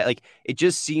 Herb. It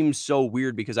just seems so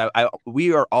weird because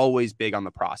we are always big on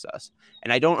the process,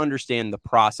 and I don't understand the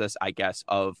process, I guess,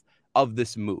 of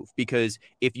this move, because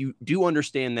if you do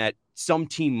understand that some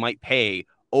team might pay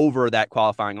over that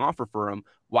qualifying offer for him,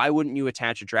 why wouldn't you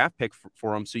attach a draft pick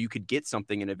for him so you could get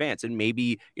something in advance? And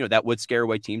maybe, that would scare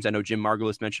away teams. I know Jim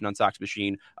Margulis mentioned on Sox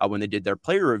Machine when they did their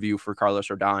player review for Carlos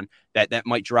Rodón that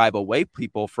might drive away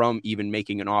people from even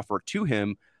making an offer to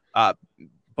him. But,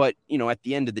 at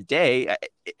the end of the day,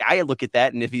 I look at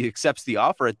that, and if he accepts the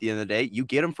offer at the end of the day, you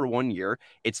get him for 1 year.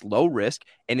 It's low risk,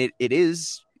 and it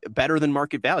is better than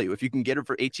market value. If you can get it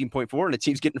for 18.4 and the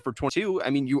team's getting it for 22, I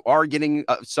mean, you are getting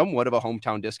somewhat of a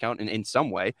hometown discount in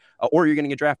some way, or you're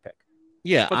getting a draft pick.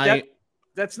 Yeah, but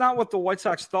that's not what the White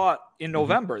Sox thought in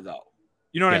November, though.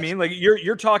 You know what I mean? Like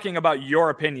you're talking about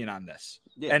your opinion on this,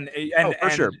 and for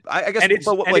sure. I guess,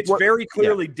 it's very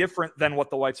clearly different than what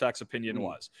the White Sox opinion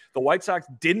was. The White Sox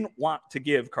didn't want to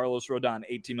give Carlos Rodón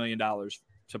 $18 million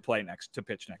to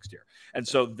pitch next year, and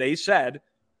so they said,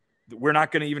 we're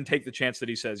not going to even take the chance that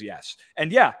he says yes.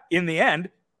 And yeah, in the end,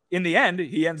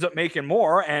 he ends up making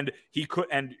more, and he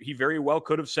very well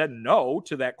could have said no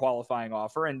to that qualifying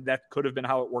offer, and that could have been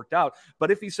how it worked out. But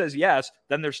if he says yes,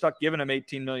 then they're stuck giving him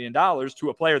 $18 million to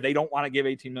a player they don't want to give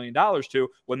 $18 million to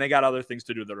when they got other things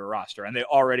to do to their roster, and they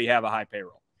already have a high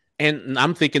payroll. And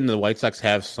I'm thinking the White Sox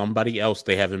have somebody else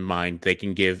they have in mind they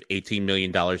can give $18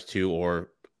 million to,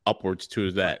 or upwards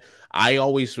to that. I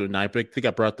think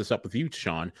I brought this up with you,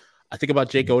 Sean. I think about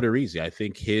Jake Odorizzi. I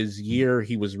think his year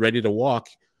he was ready to walk,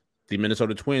 the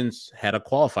Minnesota Twins had a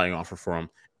qualifying offer for him,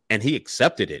 and he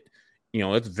accepted it.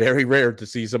 It's very rare to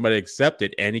see somebody accept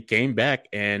it, and he came back,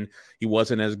 and he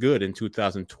wasn't as good in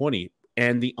 2020.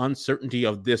 And the uncertainty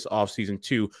of this offseason,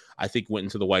 too, I think went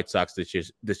into the White Sox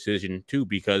decision, too,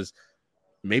 because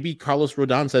maybe Carlos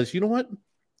Rodón says, you know what?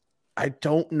 I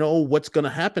don't know what's going to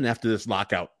happen after this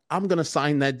lockout. I'm going to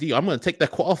sign that deal. I'm going to take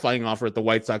that qualifying offer that the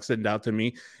White Sox sent out to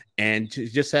me, and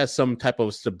just has some type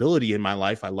of stability in my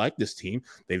life. I like this team.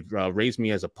 They've raised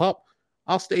me as a pup.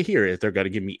 I'll stay here. If they're going to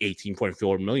give me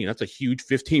 $18.4 million, that's a huge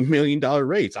 $15 million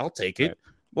raise. I'll take it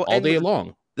all day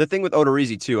long. The thing with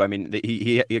Odorizzi too, I mean,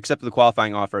 he accepted the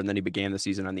qualifying offer and then he began the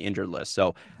season on the injured list.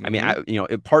 So, I mean,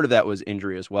 part of that was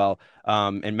injury as well.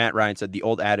 And Matt Ryan said the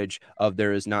old adage of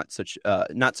there is not such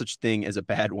thing as a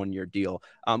bad 1-year deal.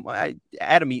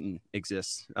 Adam Eaton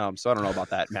exists. So I don't know about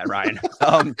that, Matt Ryan.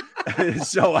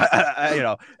 So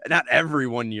not every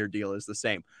 1-year deal is the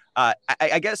same.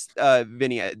 I guess,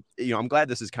 Vinny, I'm glad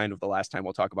this is kind of the last time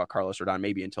we'll talk about Carlos Rodón,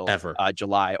 maybe until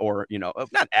July or,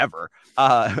 not ever.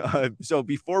 So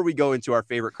before we go into our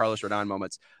favorite Carlos Rodón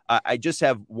moments, I just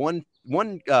have one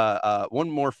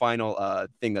more final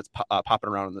thing that's popping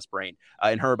around in this brain.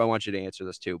 And Herb, I want you to answer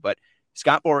this too. But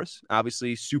Scott Boras,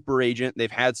 obviously super agent. They've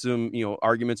had some,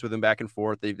 arguments with him back and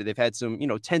forth. They've had some,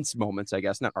 tense moments, I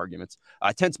guess, not arguments,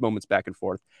 tense moments back and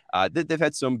forth. They've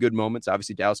had some good moments.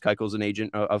 Obviously, Dallas Keuchel's an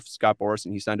agent of Scott Boras,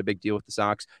 and he signed a big deal with the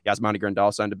Sox. Yasmani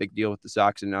Grandal signed a big deal with the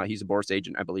Sox, and he's a Boras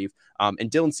agent, I believe.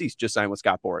 And Dylan Cease just signed with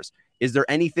Scott Boras. Is there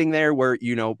anything there where,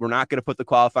 we're not going to put the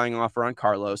qualifying offer on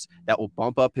Carlos that will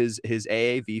bump up his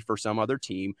AAV for some other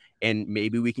team, and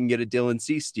maybe we can get a Dylan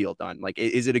Cease deal done? Like,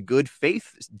 is it a good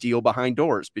faith deal behind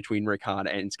doors between Rick Hahn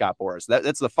and Scott Boras?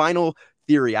 That's the final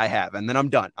theory I have, and then I'm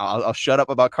done. I'll shut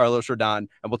up about Carlos Rodón,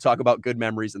 and we'll talk about good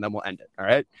memories, and then we'll end it. All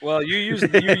right? Well, you used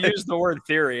the word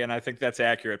theory, and I think that's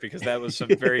accurate because that was some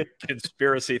very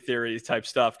conspiracy theory type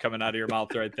stuff coming out of your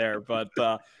mouth right there. But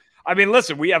I mean,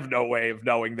 listen, we have no way of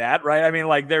knowing that, right? I mean,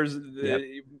 like,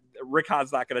 Rick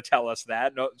Hahn's not going to tell us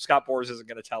that. No, Scott Boras isn't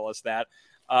going to tell us that.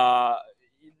 I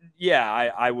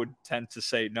would tend to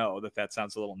say no, that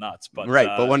sounds a little nuts, but right.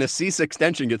 But when a Cease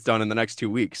extension gets done in the next 2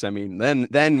 weeks, I mean, then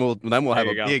we'll have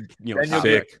a big,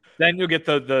 then you'll get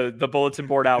the bulletin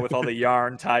board out with all the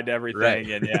yarn tied to everything. Right.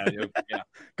 And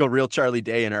go real Charlie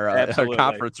Day in our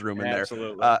conference room in there.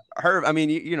 Absolutely. Herb, I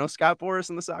mean, Scott Boras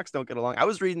and the Sox don't get along. I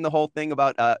was reading the whole thing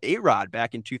about A-Rod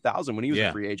back in 2000 when he was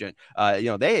a free agent.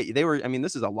 They were, I mean,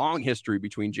 this is a long history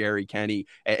between Jerry, Kenny,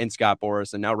 and Scott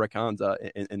Boras, and now Rick Hahn's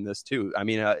in this too. I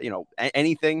mean,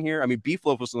 anything here? I mean,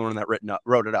 Beefloaf was the one that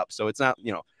wrote it up, so it's not,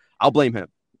 I'll blame him.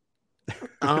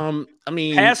 I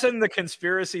mean, passing the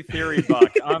conspiracy theory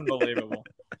buck, unbelievable.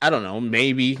 I don't know.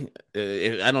 Maybe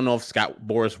I don't know if Scott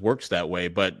Boras works that way,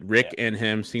 but Rick and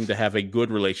him seem to have a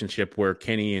good relationship where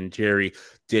Kenny and Jerry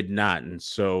did not. And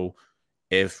so,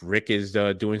 if Rick is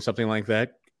doing something like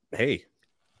that, hey,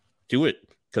 do it,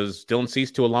 because Dylan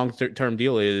Cease to a long-term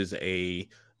deal is a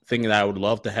thing that I would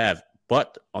love to have.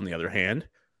 But on the other hand,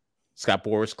 Scott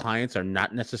Boras clients are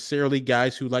not necessarily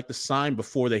guys who like to sign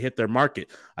before they hit their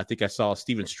market. I think I saw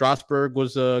Steven Strasburg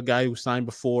was a guy who signed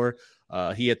before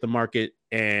he hit the market,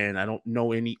 and I don't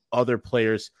know any other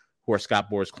players who are Scott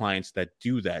Boras clients that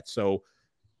do that. So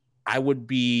I would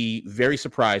be very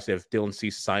surprised if Dylan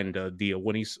Cease signed a deal.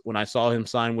 When I saw him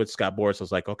sign with Scott Boras, I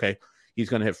was like, okay, he's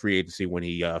going to hit free agency when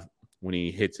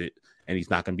he hits it, and he's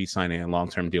not going to be signing a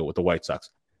long-term deal with the White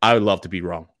Sox. I would love to be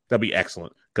wrong. That'd be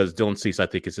excellent, because Dylan Cease, I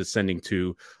think, is ascending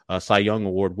to a Cy Young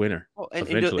Award winner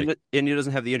eventually. And he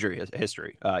doesn't have the injury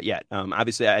history yet.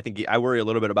 Obviously, I think I worry a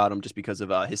little bit about him just because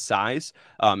of his size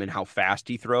and how fast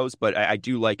he throws. But I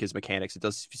do like his mechanics. It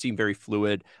does seem very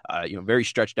fluid, very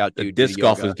stretched out dude. The disc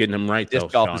golf is getting him right. Disc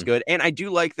golf is good. And I do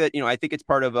like that, I think it's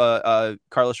part of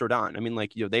Carlos Rodón. I mean,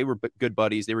 like, they were good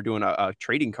buddies. They were doing a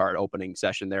trading card opening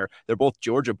session there. They're both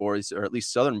Georgia boys, or at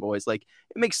least Southern boys. Like,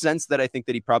 it makes sense that I think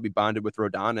that he probably bonded with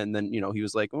Rodón. And then, he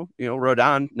was like, well,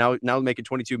 Rodón now making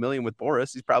 $22 million with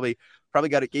Boras. He's probably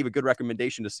gave a good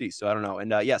recommendation to Cease. So I don't know.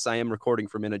 And yes, I am recording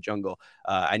from in a jungle.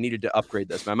 I needed to upgrade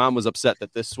this. My mom was upset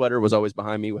that this sweater was always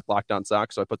behind me with Locked On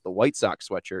Sox. So I put the White Sox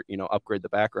sweatshirt, upgrade the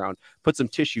background, put some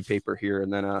tissue paper here.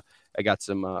 And then I got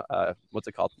some, what's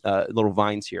it called? Little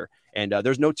vines here. And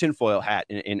there's no tinfoil hat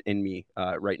in me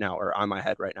right now, or on my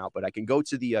head right now, but I can go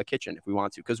to the kitchen if we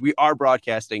want to, because we are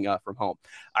broadcasting from home.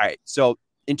 All right. So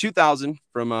in 2000,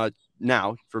 from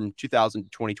 2000 to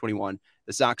 2021,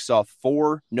 the Sox saw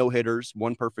 4 no-hitters,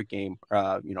 1 perfect game,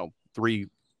 3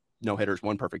 no-hitters,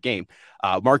 1 perfect game.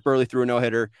 Mark Burley threw a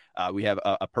no-hitter. We have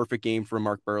a perfect game from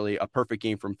Mark Burley, a perfect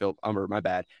game from Phil Umber,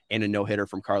 and a no-hitter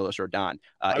from Carlos Rodón.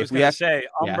 I was going to say,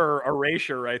 Umber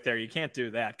erasure right there. You can't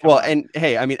do that. Come on. And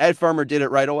hey, I mean, Ed Farmer did it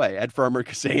right away. Ed Farmer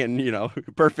saying,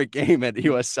 perfect game at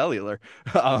U.S. Cellular.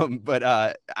 But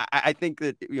I think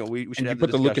that, we should have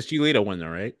put the Lucas Giolito one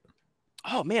there, right?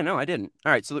 Oh, man, no, I didn't.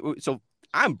 All right, so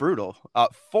I'm brutal.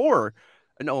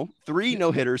 3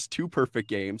 no-hitters, 2 perfect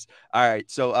games. All right,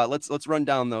 so let's run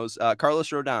down those. Carlos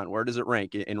Rodón, where does it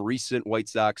rank in recent White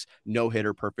Sox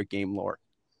no-hitter perfect game lore?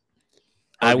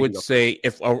 I would say,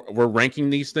 if we're ranking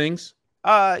these things,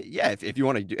 Yeah, if you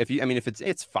want to do, if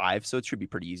it's 5, so it should be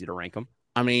pretty easy to rank them.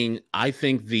 I mean, I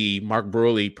think the Mark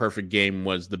Burley perfect game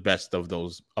was the best of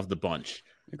the bunch.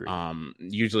 Agreed.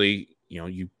 Usually,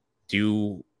 you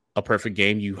do a perfect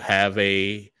game, you have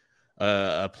a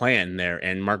plan there,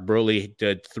 and Mark Burley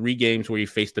did 3 games where he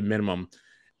faced the minimum.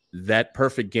 That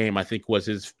perfect game, I think, was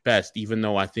his best, even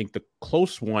though I think the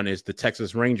close one is the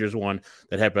Texas Rangers one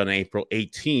that happened on April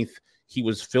 18th. He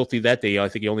was filthy that day. I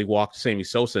think he only walked Sammy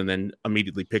Sosa and then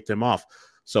immediately picked him off.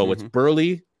 So it's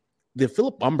Burley. The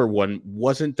Philip Umber one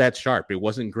wasn't that sharp. It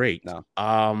wasn't great. No.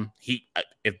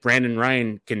 If Brandon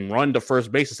Ryan can run to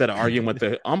first base instead of arguing with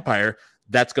the umpire,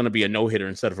 that's going to be a no-hitter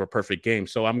instead of a perfect game.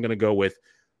 So I'm going to go with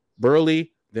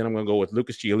Burley. Then I'm going to go with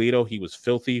Lucas Giolito. He was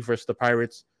filthy versus the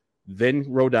Pirates. Then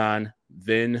Rodón.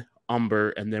 Then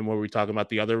Umber. And then what were we talking about?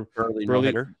 The other Burley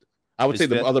no-hitter? I would say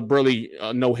the other Burley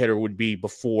no-hitter would be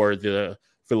before the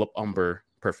Philip Umber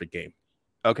perfect game.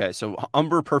 Okay, so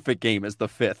Umber perfect game is the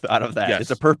 5th out of that. Yes. It's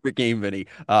a perfect game, Vinny,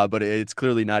 but it's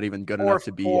clearly not even good enough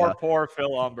to be poor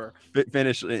Phil Umber.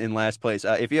 Finish in last place.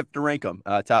 If you have to rank them,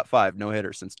 top 5 no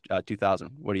hitter since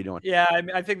 2000, what are you doing? Yeah, I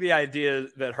mean, I think the idea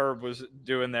that Herb was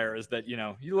doing there is that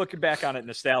you look back on it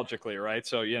nostalgically, right?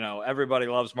 So everybody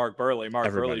loves Mark Burley.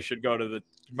 Mark Burley should go to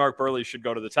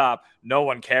the top. No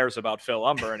one cares about Phil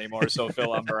Umber anymore, so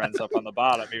Phil Umber ends up on the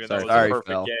bottom, even though it was a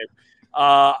perfect game.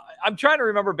 I'm trying to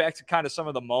remember back to kind of some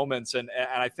of the moments, and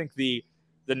I think the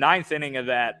 9th inning of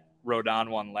that Rodón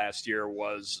one last year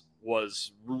was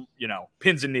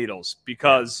pins and needles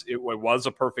because it was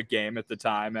a perfect game at the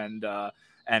time, and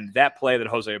that play that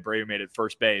Jose Abreu made at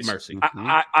first base. Mercy.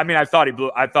 I mean, I thought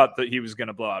that he was going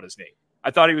to blow out his knee.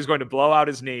 I thought he was going to blow out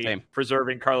his knee, Same.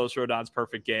 Preserving Carlos Rodón's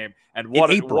perfect game, and what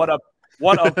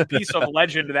a piece of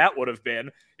legend that would have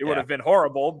been. It would have been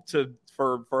horrible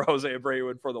for Jose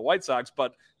Abreu and for the White Sox,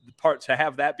 but to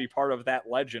have that be part of that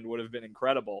legend would have been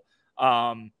incredible.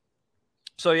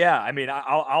 So yeah, I mean,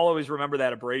 I'll always remember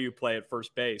that Abreu play at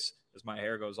first base as my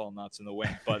hair goes all nuts in the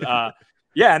wind. But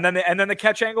yeah, and then the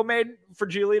catch angle made for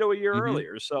Giolito a year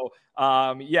earlier. So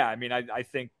yeah, I mean, I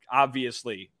think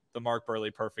obviously the Mark Burley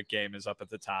perfect game is up at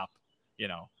the top.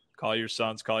 Call your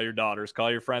sons, call your daughters, call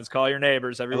your friends, call your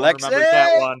neighbors. Everyone remembers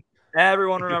that one.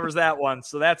 Everyone remembers that one.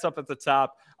 So that's up at the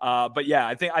top. But yeah,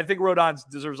 I think Rodón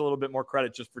deserves a little bit more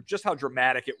credit just how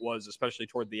dramatic it was, especially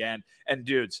toward the end. And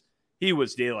dudes, he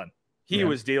was dealing. He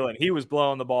was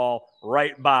blowing the ball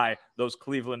right by those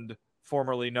Cleveland,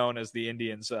 formerly known as the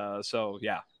Indians. So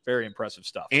yeah, very impressive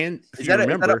stuff. And is that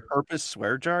a purpose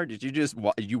swear jar? Did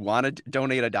you want to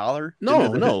donate $1?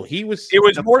 No, he was. It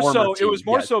was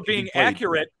more so being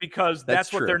accurate because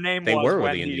that's what their name was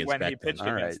when he pitched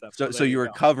against them. So you were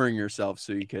covering yourself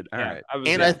so you could. All right.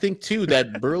 I think too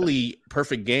that Burley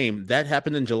perfect game that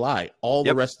happened in July. All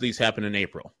the rest of these happened in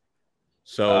April.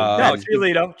 So no,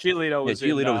 Giolito was in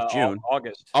June,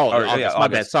 August. August. My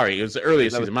bad. Sorry, it was the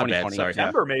earliest season. My bad. Sorry,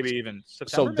 September, maybe even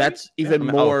September. So that's even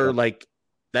more like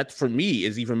that for me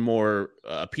is even more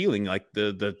appealing. Like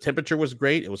the temperature was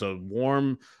great. It was a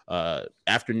warm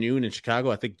afternoon in Chicago.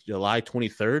 I think July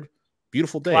 23rd.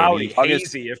 Beautiful day. Cloudy,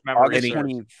 hazy, if memory serves.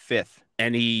 August 25th.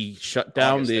 And he shut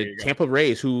down the Tampa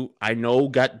Rays, who I know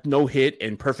got no hit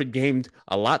and perfect gamed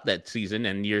a lot that season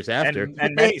and years after.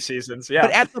 And many seasons, yeah.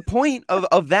 But at the point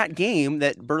of that game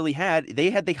that Burley had,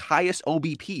 they had the highest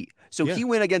OBP. So he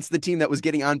went against the team that was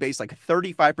getting on base like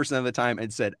 35% of the time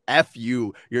and said, F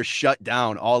you, you're shut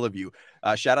down, all of you.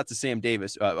 Shout out to Sam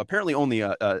Davis. Apparently only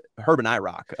Herb and I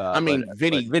rock.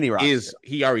 Vinny rocks.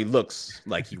 He already looks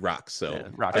like he rocks. So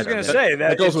I was going to say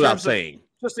that goes without saying.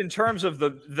 Just in terms of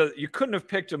the you couldn't have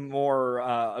picked a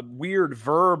more weird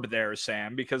verb there,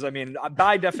 Sam, because I mean,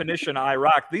 by definition, I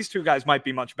rock. These two guys might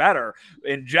be much better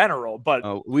in general, but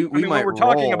when we're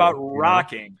talking about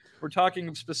rocking, we're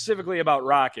talking specifically about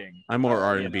rocking. I'm more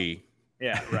R&B.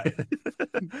 Yeah, right.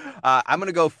 I'm going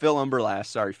to go Phil Umber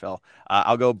last. Sorry, Phil.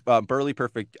 I'll go Burley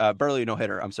no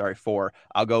hitter. I'm sorry, 4.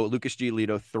 I'll go Lucas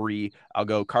Giolito 3. I'll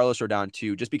go Carlos Rodón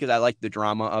 2, just because I like the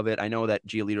drama of it. I know that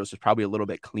Giolito's was probably a little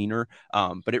bit cleaner,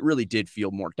 but it really did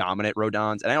feel more dominant,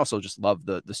 Rodón's. And I also just love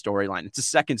the storyline. It's a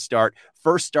second start,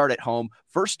 first start at home,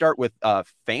 first start with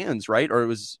fans, right? Or it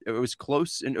was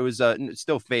close, and it was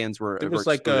still fans were. It was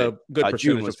like a good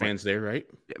percentage of fans there, right?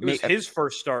 It was his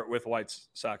first start with White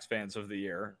Sox fans of the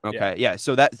year. Okay, yeah.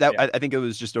 So that I think it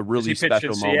was just a really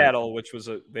special moment. Seattle, which was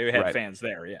they had fans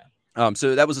there, yeah.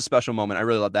 So that was a special moment. I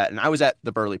really love that, and I was at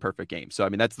the Burley perfect game. So I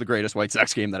mean, that's the greatest White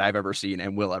Sox game that I've ever seen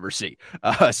and will ever see.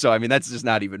 So I mean, that's just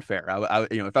not even fair. I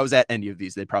if I was at any of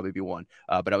these, they'd probably be one.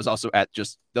 But I was also at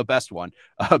just the best one,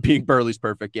 being Burley's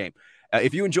perfect game.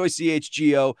 If you enjoy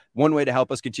CHGO, one way to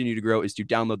help us continue to grow is to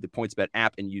download the PointsBet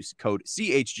app and use code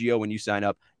CHGO when you sign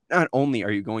up. Not only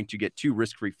are you going to get 2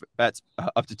 risk-free bets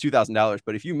up to $2,000,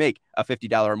 but if you make a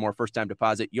 $50 or more first-time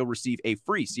deposit, you'll receive a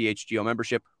free CHGO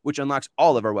membership, which unlocks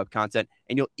all of our web content,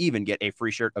 and you'll even get a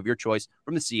free shirt of your choice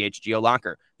from the CHGO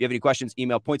locker. If you have any questions,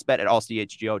 email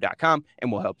pointsbet@allchgo.com,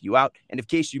 and we'll help you out. And in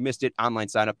case you missed it, online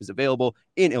sign-up is available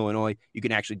in Illinois. You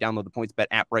can actually download the PointsBet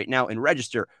app right now and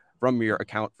register from your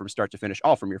account from start to finish,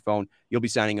 all from your phone. You'll be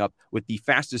signing up with the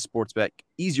fastest sports bet,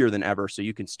 easier than ever, so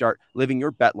you can start living your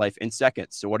bet life in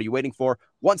seconds. So what are you waiting for?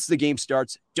 Once the game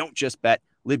starts, don't just bet.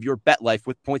 Live your bet life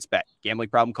with PointsBet. Gambling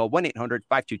problem? Call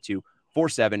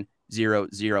 1-800-522-4700.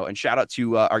 And shout out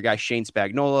to our guy Shane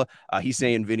Spagnola. He's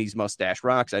saying Vinny's mustache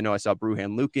rocks. I know I saw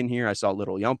Bruhan Luke in here. I saw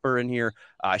Little Yumper in here.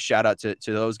 Shout out to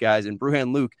those guys. And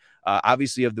Bruhan Luke,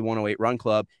 obviously of the 108 Run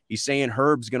Club, he's saying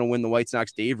Herb's going to win the White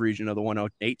Sox Dave region of the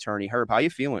 108 tourney. Herb, how you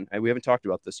feeling? We haven't talked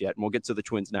about this yet, and we'll get to the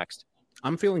Twins next.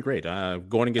 I'm feeling great.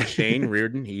 Going against Shane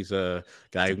Reardon. He's a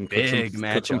guy who can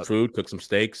cook some food, cook some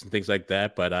steaks and things like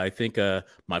that. But I think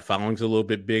my following's a little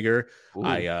bit bigger. Ooh.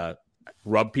 I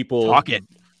rub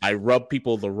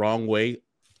people the wrong way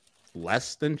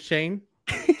less than Shane.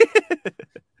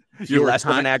 You're less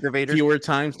of an aggravator. Fewer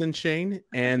times than Shane.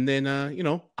 And then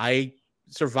I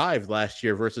survived last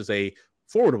year versus a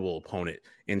formidable opponent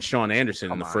in Sean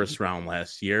Anderson in the first round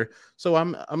last year. So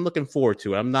I'm looking forward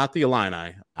to it. I'm not the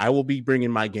Illini. I will be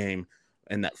bringing my game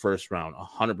in that first round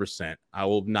 100%. I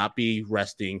will not be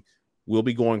resting. We'll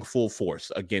be going full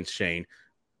force against Shane.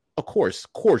 Of course,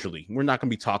 cordially. We're not going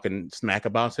to be talking smack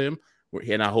about him,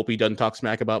 and I hope he doesn't talk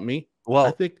smack about me.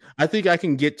 Well, I think I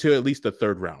can get to at least the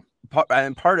third round.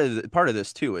 And part of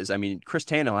this too is, I mean, Chris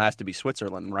Tannehill has to be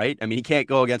Switzerland, right? I mean, he can't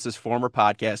go against his former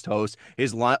podcast host,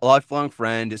 his lifelong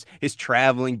friend, his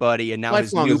traveling buddy, and now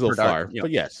lifelong his is a little far, but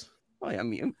yes. Well, I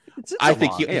mean, I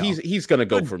think he's going to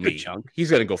go for me. He's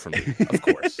going to go for me, of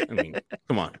course. I mean,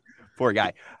 come on. Poor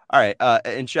guy. All right.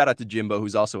 And shout out to Jimbo,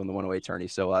 who's also in the 108 tourney.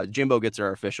 So Jimbo gets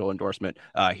our official endorsement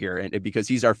here, and because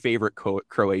he's our favorite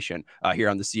Croatian here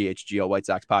on the CHGO White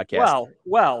Sox podcast.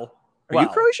 Well, are you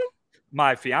Croatian?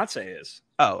 My fiance is.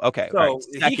 Oh, okay. So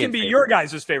he can be your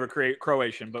guys' favorite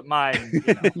Croatian, but mine,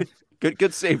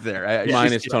 Good save there.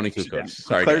 Mine is Tony Kukoc. Yeah.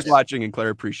 Sorry, Claire's guys. watching, and Claire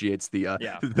appreciates the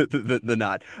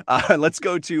nod. Let's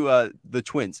go to the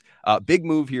Twins. Big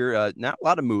move here. Not a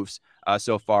lot of moves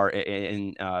so far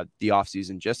in the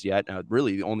offseason just yet.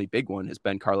 Really, the only big one has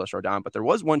been Carlos Rodón, but there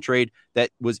was one trade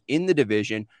that was in the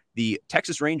division. The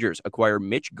Texas Rangers acquire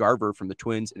Mitch Garver from the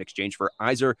Twins in exchange for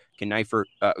Isaiah Kiner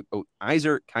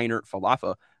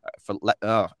Falefa.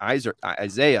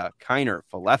 Isaiah Kiner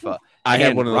Falefa. I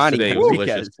had one of those today. It was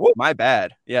delicious. My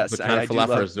bad. Yes, the Kiner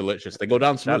Falefa is delicious. They go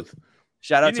down smooth.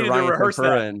 Shout out to Ryan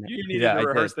Tempura. You needed to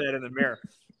rehearse that in the mirror.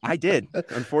 I did.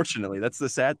 Unfortunately, that's the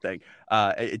sad thing.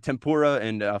 Tempura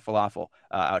and falafel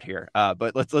out here.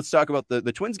 But let's talk about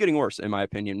the Twins getting worse, in my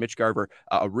opinion. Mitch Garver,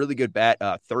 a really good bat,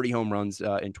 30 home runs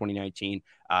in 2019.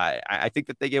 I think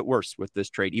that they get worse with this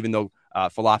trade, even though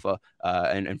Falafel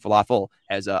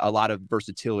has a lot of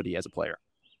versatility as a player.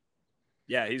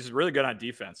 Yeah, he's really good on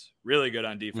defense.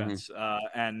 Mm-hmm.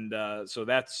 So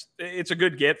it's a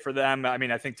good get for them. I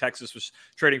mean, I think Texas was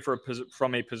trading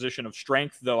from a position of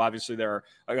strength, though obviously there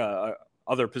are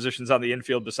other positions on the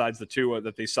infield besides the two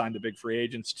that they signed the big free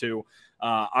agents to.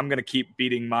 I'm going to keep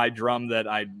beating my drum that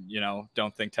I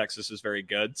don't think Texas is very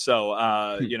good. So,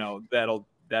 that'll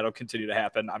continue to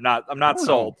happen. I'm not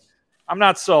sold. I'm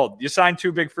not sold. You signed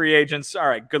 2 big free agents. All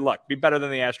right, good luck. Be better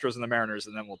than the Astros and the Mariners,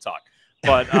 and then we'll talk.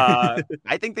 But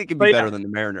I think they can be better than the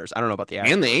Mariners. I don't know about the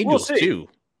Astros. And the Angels too.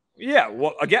 Yeah.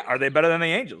 Well, again, are they better than the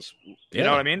Angels? You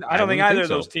know what I mean? I don't think either of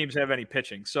those teams have any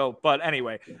pitching. So, but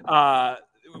anyway,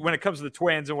 when it comes to the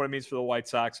Twins and what it means for the White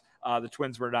Sox, the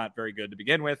Twins were not very good to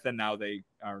begin with, and now they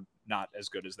are not as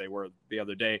good as they were the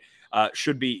other day.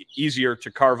 Should be easier to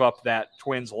carve up that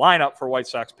Twins lineup for White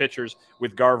Sox pitchers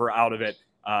with Garver out of it.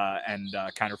 And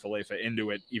Kiner Falefa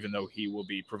into it, even though he will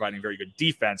be providing very good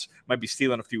defense, might be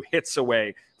stealing a few hits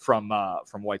away from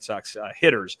White Sox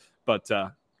hitters. But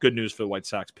good news for the White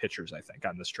Sox pitchers, I think,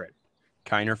 on this trade.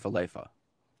 Kiner Falefa.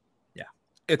 Yeah,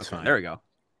 it's fine. There we go.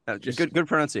 Good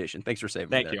pronunciation. Thanks for saving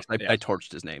me. Thank you. I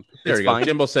torched his name. There we go.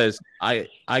 Jimbo says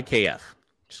IKF.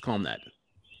 Just call him that.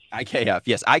 IKF.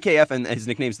 Yes, IKF, and his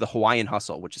nickname's the Hawaiian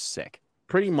Hustle, which is sick.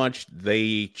 Pretty much,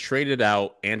 they traded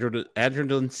out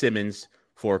Andrelton Simmons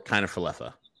for Kiner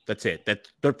Falefa. That's it.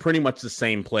 They're pretty much the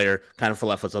same player. Kiner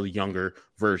Falefa's a younger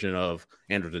version of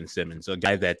Andrelton Simmons, a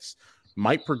guy that's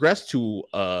might progress to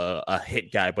a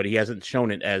hit guy, but he hasn't shown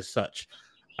it as such.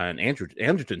 And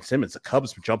Andrelton Simmons, the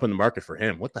Cubs jumping the market for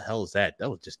him. What the hell is that?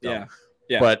 That was just dumb.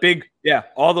 But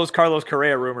all those Carlos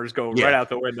Correa rumors go right out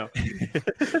the window.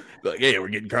 We're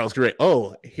getting Carlos Correa.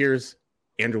 Oh, here's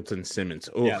Andrelton Simmons.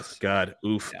 Oh, yes. God.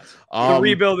 Oof. Yes. The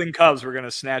rebuilding Cubs were going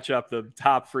to snatch up the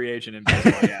top free agent in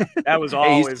baseball. Yeah, that was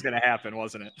always going to happen,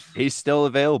 wasn't it? He's still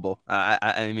available.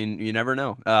 I mean, you never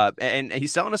know. And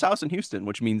he's selling his house in Houston,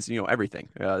 which means, everything.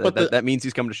 That means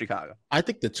he's coming to Chicago. I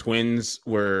think the Twins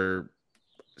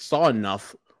saw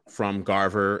enough from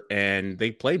Garver, and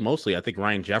they played mostly. I think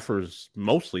Ryan Jeffers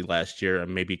mostly last year,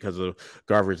 and maybe because of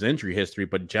Garver's injury history.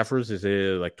 But Jeffers is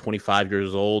like 25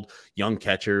 years old, young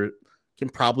catcher, can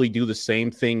probably do the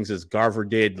same things as Garver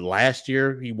did last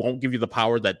year. He won't give you the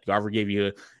power that Garver gave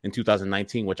you in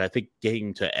 2019, which I think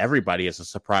came to everybody as a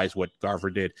surprise what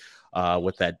Garver did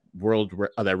with that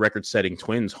that record-setting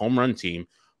Twins home run team.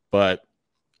 But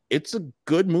it's a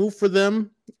good move for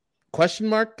them, question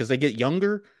mark, because they get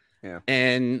younger. Yeah.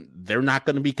 And they're not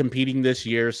going to be competing this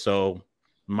year, so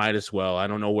might as well. I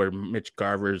don't know where Mitch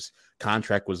Garver's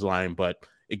contract was lying, but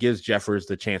it gives Jeffers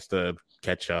the chance to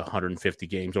catch 150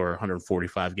 games or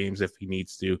 145 games if he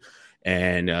needs to,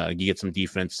 and you get some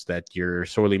defense that you're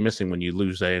sorely missing when you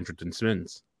lose Andrelton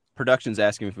Simmons. Production's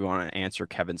asking if we want to answer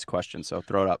Kevin's question, so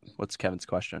throw it up. What's Kevin's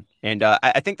question? And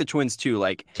I think the Twins, too,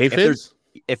 like...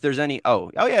 If there's any,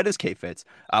 yeah, it is K-Fits.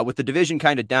 With the division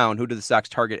kind of down, who do the Sox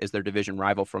target as their division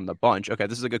rival from the bunch? Okay,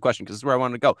 this is a good question because this is where I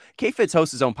wanted to go. K-Fits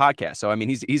hosts his own podcast, so I mean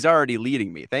he's already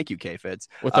leading me. Thank you, K-Fits.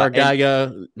 With our guy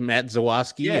Matt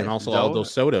Zawoski and also Aldo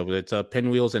Soto. It's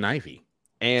Pinwheels and Ivy.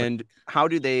 And how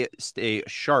do they stay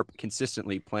sharp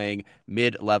consistently playing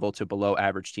mid-level to below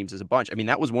average teams as a bunch? I mean,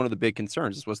 that was one of the big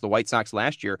concerns. This was the White Sox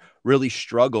last year really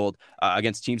struggled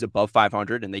against teams above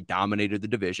 500, and they dominated the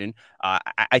division.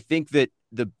 I think that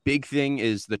the big thing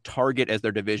is the target as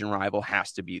their division rival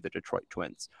has to be the Detroit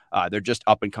Twins. They're just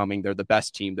up and coming. They're the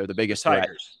best team. They're the biggest Tigers.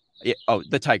 threat. Yeah,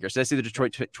 the Tigers. Did I see the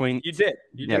Detroit Twins? You did.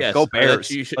 Yes. Go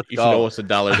Bears. You should owe us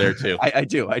 $1 there too. I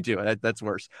do. That's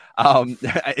worse.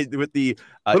 With the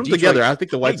put them together, I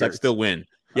think the White Sox still win.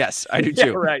 Yes, I do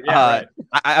too. Right.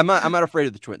 I'm not afraid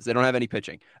of the Twins. They don't have any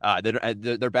pitching.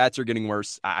 Their bats are getting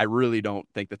worse. I really don't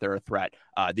think that they're a threat.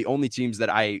 The only teams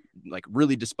that I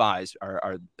really despise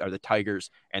are the Tigers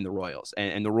and the Royals,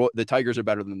 and the Tigers are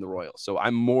better than the Royals. So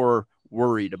I'm more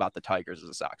worried about the Tigers as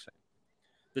a Sox fan.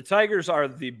 The Tigers are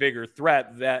the bigger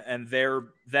threat, and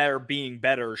their being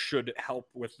better should help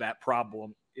with that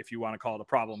problem, if you want to call it a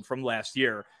problem, from last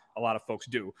year. A lot of folks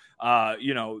do,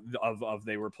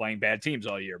 they were playing bad teams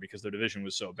all year because their division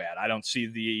was so bad. I don't see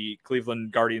the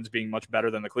Cleveland Guardians being much better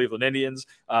than the Cleveland Indians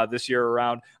this year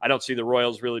around. I don't see the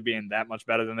Royals really being that much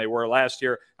better than they were last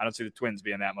year. I don't see the Twins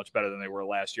being that much better than they were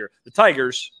last year. The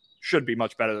Tigers should be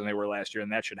much better than they were last year,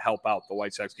 and that should help out the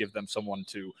White Sox, give them someone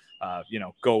to,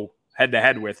 go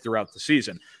head-to-head with throughout the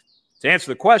season. To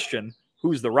answer the question,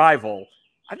 who's the rival?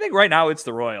 I think right now it's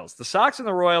the Royals. The Sox and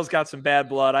the Royals got some bad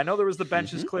blood. I know there was the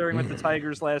benches clearing with the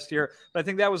Tigers last year, but I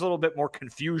think that was a little bit more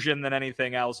confusion than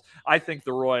anything else. I think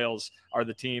the Royals are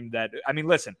the team that – I mean,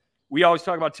 listen, we always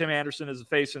talk about Tim Anderson as the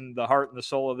face and the heart and the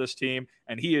soul of this team,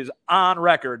 and he is on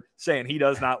record saying he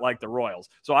does not like the Royals.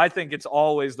 So I think it's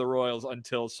always the Royals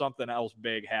until something else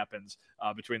big happens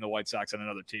between the White Sox and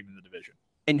another team in the division.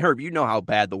 And Herb, you know how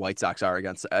bad the White Sox are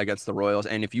against the Royals.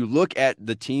 And if you look at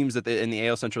the teams that in the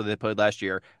AL Central that they played last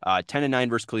year, 10-9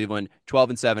 versus Cleveland,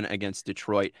 12-7 against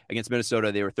Detroit. Against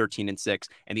Minnesota, they were 13-6.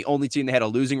 And the only team that had a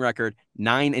losing record,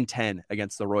 9-10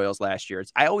 against the Royals last year.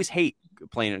 I always hate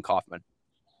playing in Kauffman.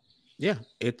 Yeah,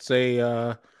 it's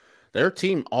their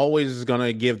team always is going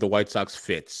to give the White Sox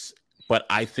fits. But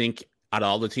I think out of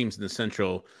all the teams in the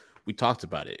Central, we talked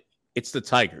about it. It's the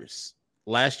Tigers.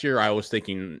 Last year, I was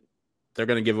thinking they're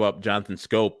going to give up Jonathan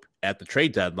Scope at the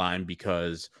trade deadline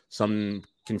because some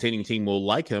contending team will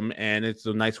like him, and it's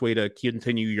a nice way to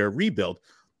continue your rebuild.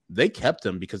 They kept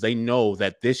him because they know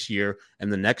that this year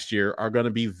and the next year are going to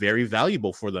be very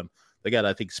valuable for them. They got,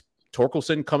 I think,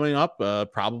 Torkelson coming up.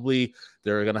 Probably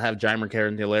they're going to have Jeimer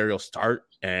Candelario start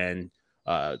and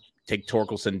take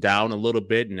Torkelson down a little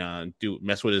bit and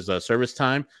mess with his service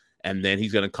time, and then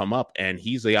he's going to come up, and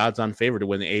he's the odds-on favorite to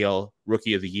win the AL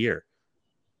Rookie of the Year.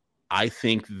 I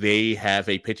think they have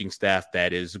a pitching staff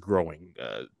that is growing.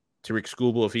 Tariq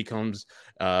Skubal, if he comes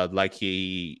like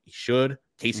he should.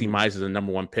 Casey Mize is the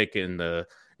number one pick in the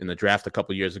draft a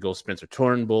couple of years ago. Spencer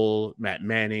Turnbull, Matt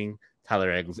Manning,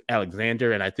 Tyler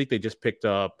Alexander, and I think they just picked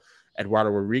up Eduardo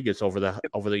Rodriguez over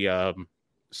the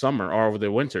summer or over the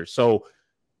winter. So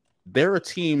they're a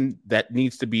team that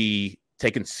needs to be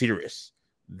taken serious.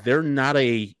 They're not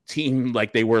a team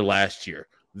like they were last year.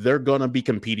 They're going to be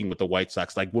competing with the White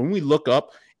Sox. Like when we look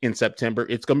up in September,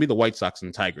 it's going to be the White Sox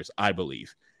and Tigers, I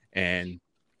believe. And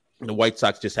The White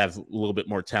Sox just have a little bit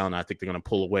more talent. I think they're going to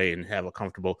pull away and have a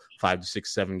comfortable 5 to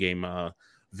 6, 7 game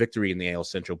victory in the AL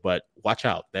Central. But watch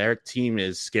out. Their team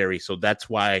is scary. So that's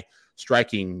why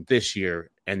striking this year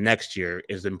and next year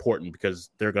is important,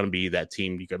 because they're going to be that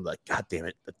team. You can be like, God damn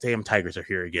it, the damn Tigers are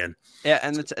here again. Yeah,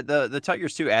 and the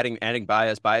Tigers too, adding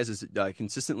Baez. Baez has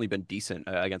consistently been decent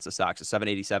against the Sox, a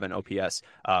 787 OPS.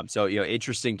 So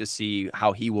interesting to see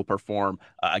how he will perform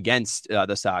against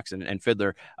the Sox. And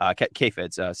Fiddler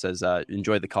K-Fids says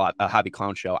enjoy the Hobby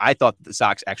Clown Show. I thought the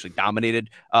Sox actually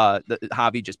dominated the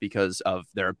Hobby just because of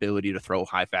their ability to throw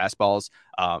high fastballs.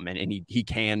 And he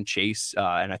can chase.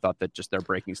 And I thought that just their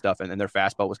breaking stuff and their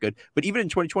fastball was good. But even in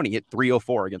 2020, he hit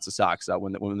 304 against the Sox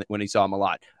when he saw him a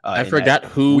lot. I forgot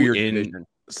who in division.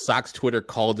 Sox Twitter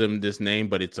called him this name,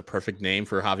 but it's a perfect name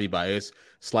for Javi Baez,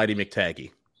 Slidey McTaggy.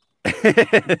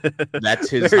 That's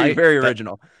his very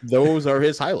original. Those are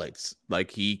his highlights.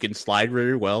 Like, he can slide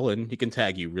really well and he can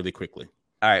tag you really quickly.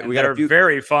 All right, we got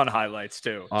very fun highlights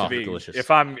too. Oh, delicious.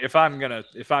 If I'm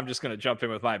just gonna jump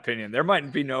in with my opinion, there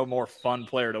might be no more fun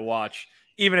player to watch,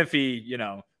 even if he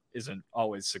isn't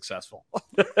always successful.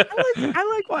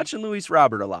 I like watching Luis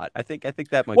Robert a lot. I think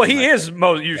that might. Well, he is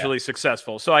usually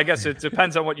successful. So I guess it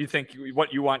depends on what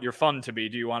you want your fun to be.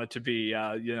 Do you want it to be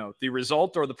the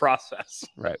result or the process?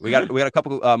 Right. We got a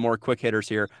couple more quick hitters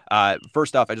here.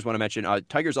 First off, I just want to mention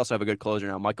Tigers also have a good closer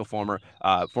now. Michael Fulmer,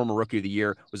 former Rookie of the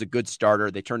Year, was a good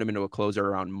starter. They turned him into a closer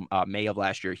around May of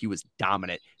last year. He was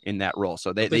dominant in that role.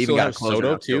 So they even got a closer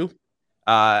Soto too.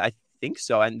 I think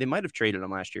so, and they might have traded him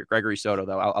last year. Gregory Soto,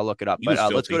 though, I'll look it up.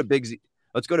 But let's go to Big Z.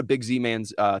 Let's go to Big Z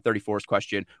Man's 34's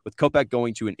question. With Kopech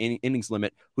going to an innings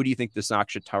limit, who do you think the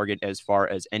Sox should target as far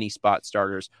as any spot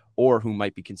starters, or who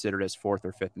might be considered as 4th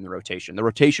or 5th in the rotation? The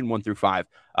rotation 1 through 5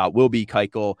 will be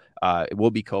Keuchel, it will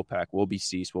be Kopech, will be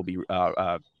Cease, will be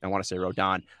I want to say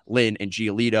Rodón, Lynn, and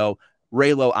Giolito.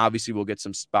 Raylo obviously will get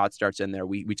some spot starts in there.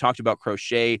 We talked about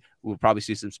Crochet. We'll probably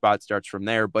see some spot starts from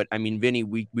there. But, I mean, Vinny,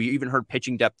 we even heard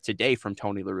pitching depth today from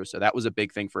Tony La Russa. That was a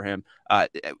big thing for him.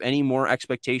 Any more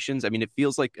expectations? I mean, it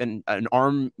feels like an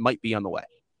arm might be on the way.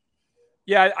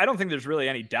 Yeah, I don't think there's really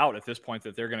any doubt at this point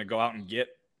that they're going to go out and get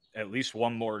at least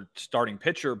one more starting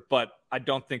pitcher, but I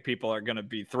don't think people are going to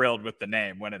be thrilled with the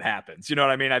name when it happens. You know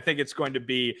what I mean? I think it's going to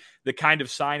be the kind of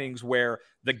signings where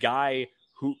the guy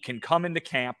who can come into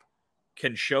camp,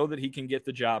 can show that he can get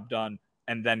the job done,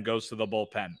 and then goes to the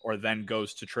bullpen or then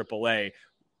goes to AAA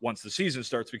once the season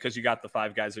starts, because you got the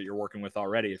 5 guys that you're working with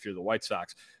already if you're the White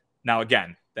Sox. Now,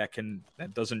 again, that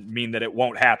doesn't mean that it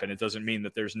won't happen. It doesn't mean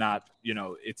that there's not,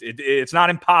 it's not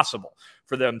impossible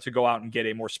for them to go out and get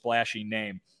a more splashy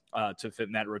name to fit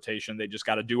in that rotation. They just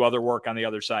got to do other work on the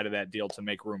other side of that deal to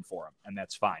make room for him, and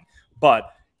that's fine. But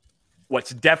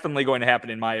what's definitely going to happen,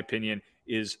 in my opinion,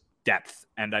 is depth.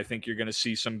 And I think you're going to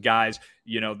see some guys,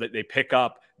 that they pick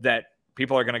up that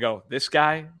people are going to go, this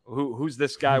guy, who's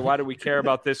this guy? Why do we care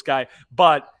about this guy?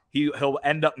 But he'll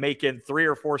end up making 3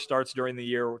 or 4 starts during the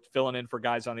year, filling in for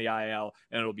guys on the IL,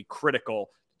 and it'll be critical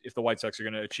if the White Sox are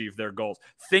going to achieve their goals.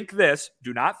 Think this.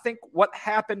 Do not think what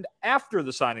happened after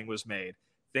the signing was made.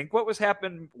 Think what was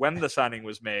happened when the signing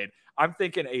was made. I'm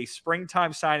thinking a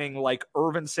springtime signing like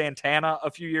Irvin Santana a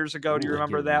few years ago. Do you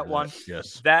remember that one?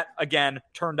 Yes. That, again,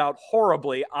 turned out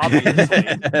horribly,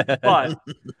 obviously. But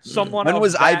someone. When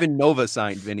was Ivan Nova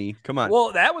signed, Vinny? Come on.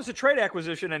 Well, that was a trade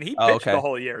acquisition, and he pitched the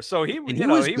whole year. So he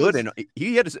was good, and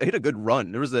he had a good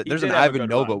run. There's an Ivan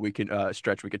Nova we can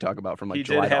stretch we could talk about from like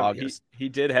July to August. He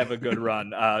did have a good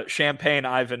run. Champagne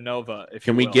Ivan Nova.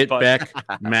 Can we get back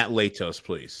Matt Latos,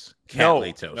 please?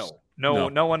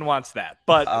 No one wants that.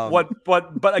 But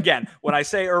but again, when I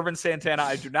say Irvin Santana,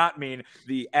 I do not mean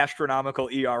the astronomical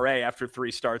ERA after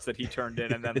 3 starts that he turned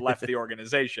in and then left the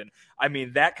organization. I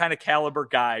mean that kind of caliber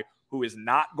guy who is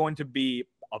not going to be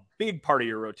a big part of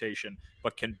your rotation,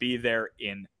 but can be there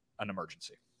in an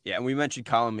emergency. Yeah, and we mentioned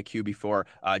Colin McHugh before.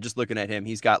 Just looking at him,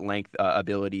 he's got length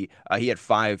ability. He had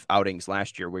 5 outings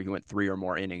last year where he went 3 or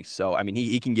more innings. So, I mean,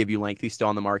 he can give you length. He's still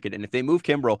on the market. And if they move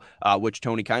Kimbrel, which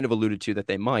Tony kind of alluded to that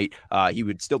they might, he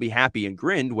would still be happy and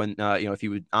grinned when, if he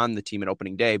was on the team at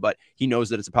opening day. But he knows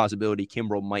that it's a possibility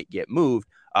Kimbrel might get moved.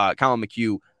 Colin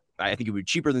McHugh, I think it would be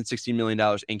cheaper than $16 million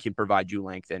and can provide you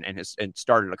length and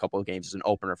started a couple of games as an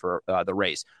opener for the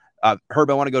Rays. Herb,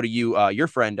 I want to go to you. Your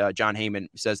friend, John Heyman,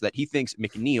 says that he thinks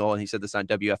McNeil, and he said this on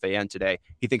WFAN today,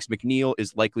 he thinks McNeil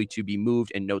is likely to be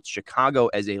moved and notes Chicago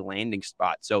as a landing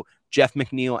spot. So Jeff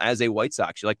McNeil as a White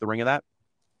Sox, you like the ring of that?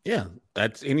 Yeah,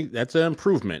 that's an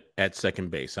improvement at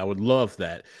second base. I would love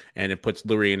that. And it puts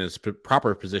Lurie in his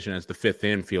proper position as the 5th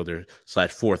infielder /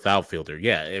 4th outfielder.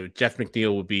 Yeah, if Jeff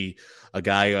McNeil would be a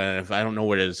guy, if I don't know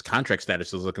what his contract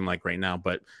status is looking like right now,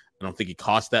 but I don't think he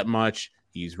costs that much.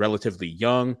 He's relatively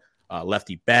young,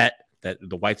 lefty bat that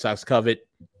the White Sox covet.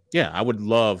 Yeah, I would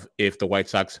love if the White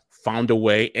Sox found a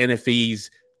way, and if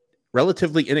he's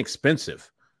relatively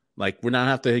inexpensive, like we're not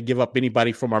have to give up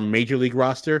anybody from our major league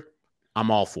roster,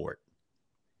 I'm all for it.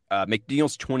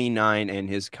 McNeil's 29, and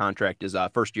his contract is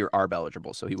first-year ARB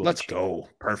eligible, so he will. Let's go.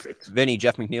 Perfect. Vinny,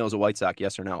 Jeff McNeil is a White Sox,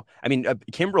 yes or no? I mean,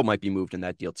 Kimbrel might be moved in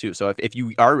that deal too. So if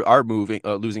you are moving,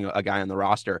 losing a guy on the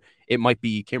roster, it might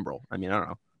be Kimbrel. I mean, I don't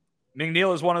know.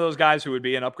 McNeil is one of those guys who would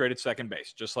be an upgraded second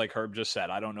base, just like Herb just said.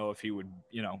 I don't know if he would,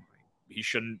 he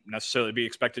shouldn't necessarily be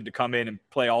expected to come in and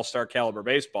play all-star caliber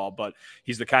baseball, but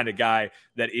he's the kind of guy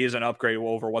that is an upgrade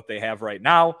over what they have right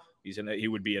now. He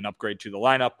would be an upgrade to the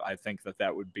lineup. I think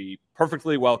that would be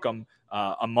perfectly welcome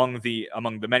among the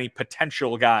many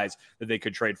potential guys that they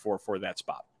could trade for that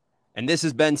spot. And this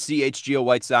has been CHGO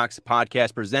White Sox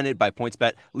podcast presented by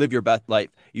PointsBet. Live your bet life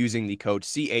using the code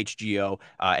CHGO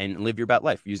and live your bet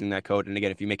life using that code. And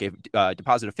again, if you make a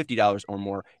deposit of $50 or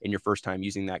more in your first time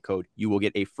using that code, you will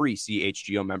get a free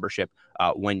CHGO membership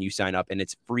when you sign up. And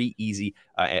it's free, easy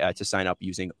to sign up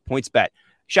using PointsBet.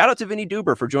 Shout out to Vinny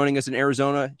Duber for joining us in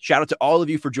Arizona. Shout out to all of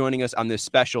you for joining us on this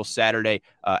special Saturday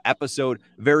episode.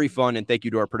 Very fun, and thank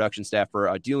you to our production staff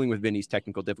for dealing with Vinny's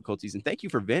technical difficulties. And thank you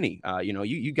for Vinny.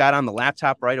 You got on the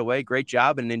laptop right away. Great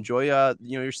job, and enjoy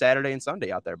your Saturday and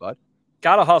Sunday out there, bud.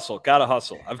 Gotta hustle.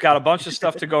 I've got a bunch of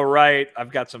stuff to go right.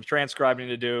 I've got some transcribing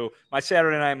to do. My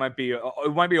Saturday night might be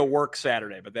a work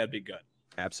Saturday, but that'd be good.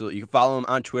 Absolutely. You can follow him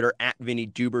on Twitter at Vinny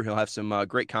Duber. He'll have some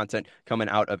great content coming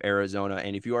out of Arizona.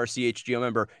 And if you are a CHGO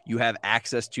member, you have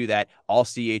access to that.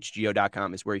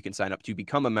 AllCHGO.com is where you can sign up to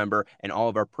become a member. And all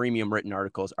of our premium written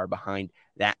articles are behind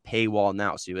that paywall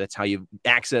now. So that's how you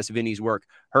access Vinny's work.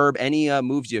 Herb, any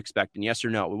moves you expecting? Yes or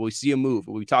no? Will we see a move?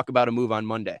 Will we talk about a move on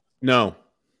Monday? No.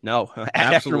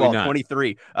 Absolutely not.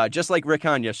 23. Just like Rick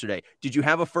Hahn yesterday. Did you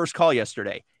have a first call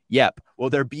yesterday? Yep. Will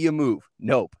there be a move?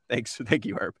 Nope. Thank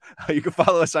you, Herb. You can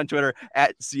follow us on Twitter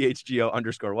at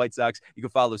CHGO_White Sox. You can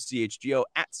follow CHGO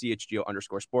at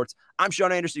CHGO_sports. I'm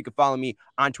Sean Anderson. You can follow me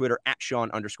on Twitter at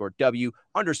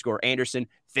Sean_W_Anderson.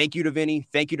 Thank you to Vinny.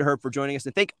 Thank you to Herb for joining us.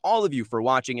 And thank all of you for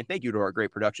watching. And thank you to our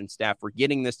great production staff for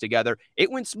getting this together.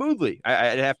 It went smoothly.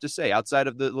 I'd have to say, outside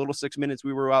of the little 6 minutes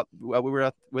we were out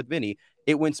with Vinny,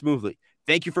 it went smoothly.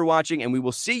 Thank you for watching, and we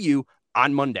will see you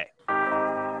on Monday.